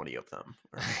like 20 of them,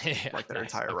 like their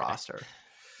entire roster.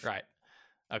 Right.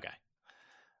 Okay.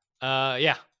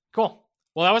 Yeah. Cool.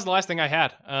 Well, that was the last thing I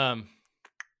had.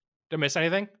 Did I miss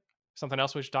anything? Something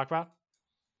else we should talk about?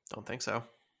 Don't think so.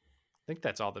 I think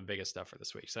that's all the biggest stuff for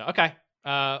this week. So, okay.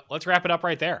 Let's wrap it up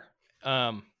right there.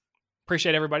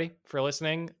 Appreciate everybody for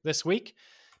listening this week.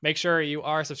 Make sure you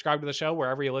are subscribed to the show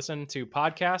wherever you listen to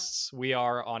podcasts. We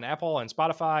are on Apple and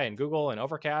Spotify and Google and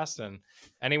Overcast and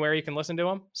anywhere you can listen to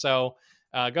them. So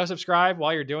go subscribe.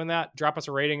 While you're doing that, drop us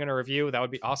a rating and a review. That would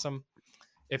be awesome.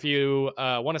 If you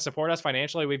want to support us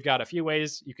financially, we've got a few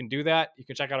ways you can do that. You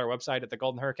can check out our website at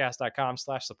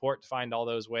thegoldenhurricast.com/support to find all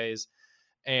those ways.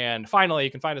 And finally, you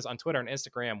can find us on Twitter and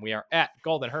Instagram. We are at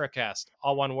Golden Hurricast,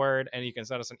 all one word, and you can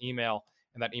send us an email,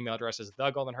 and that email address is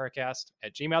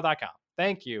thegoldenhurricast@gmail.com.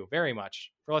 Thank you very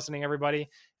much for listening, everybody,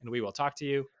 and we will talk to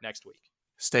you next week.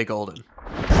 Stay golden.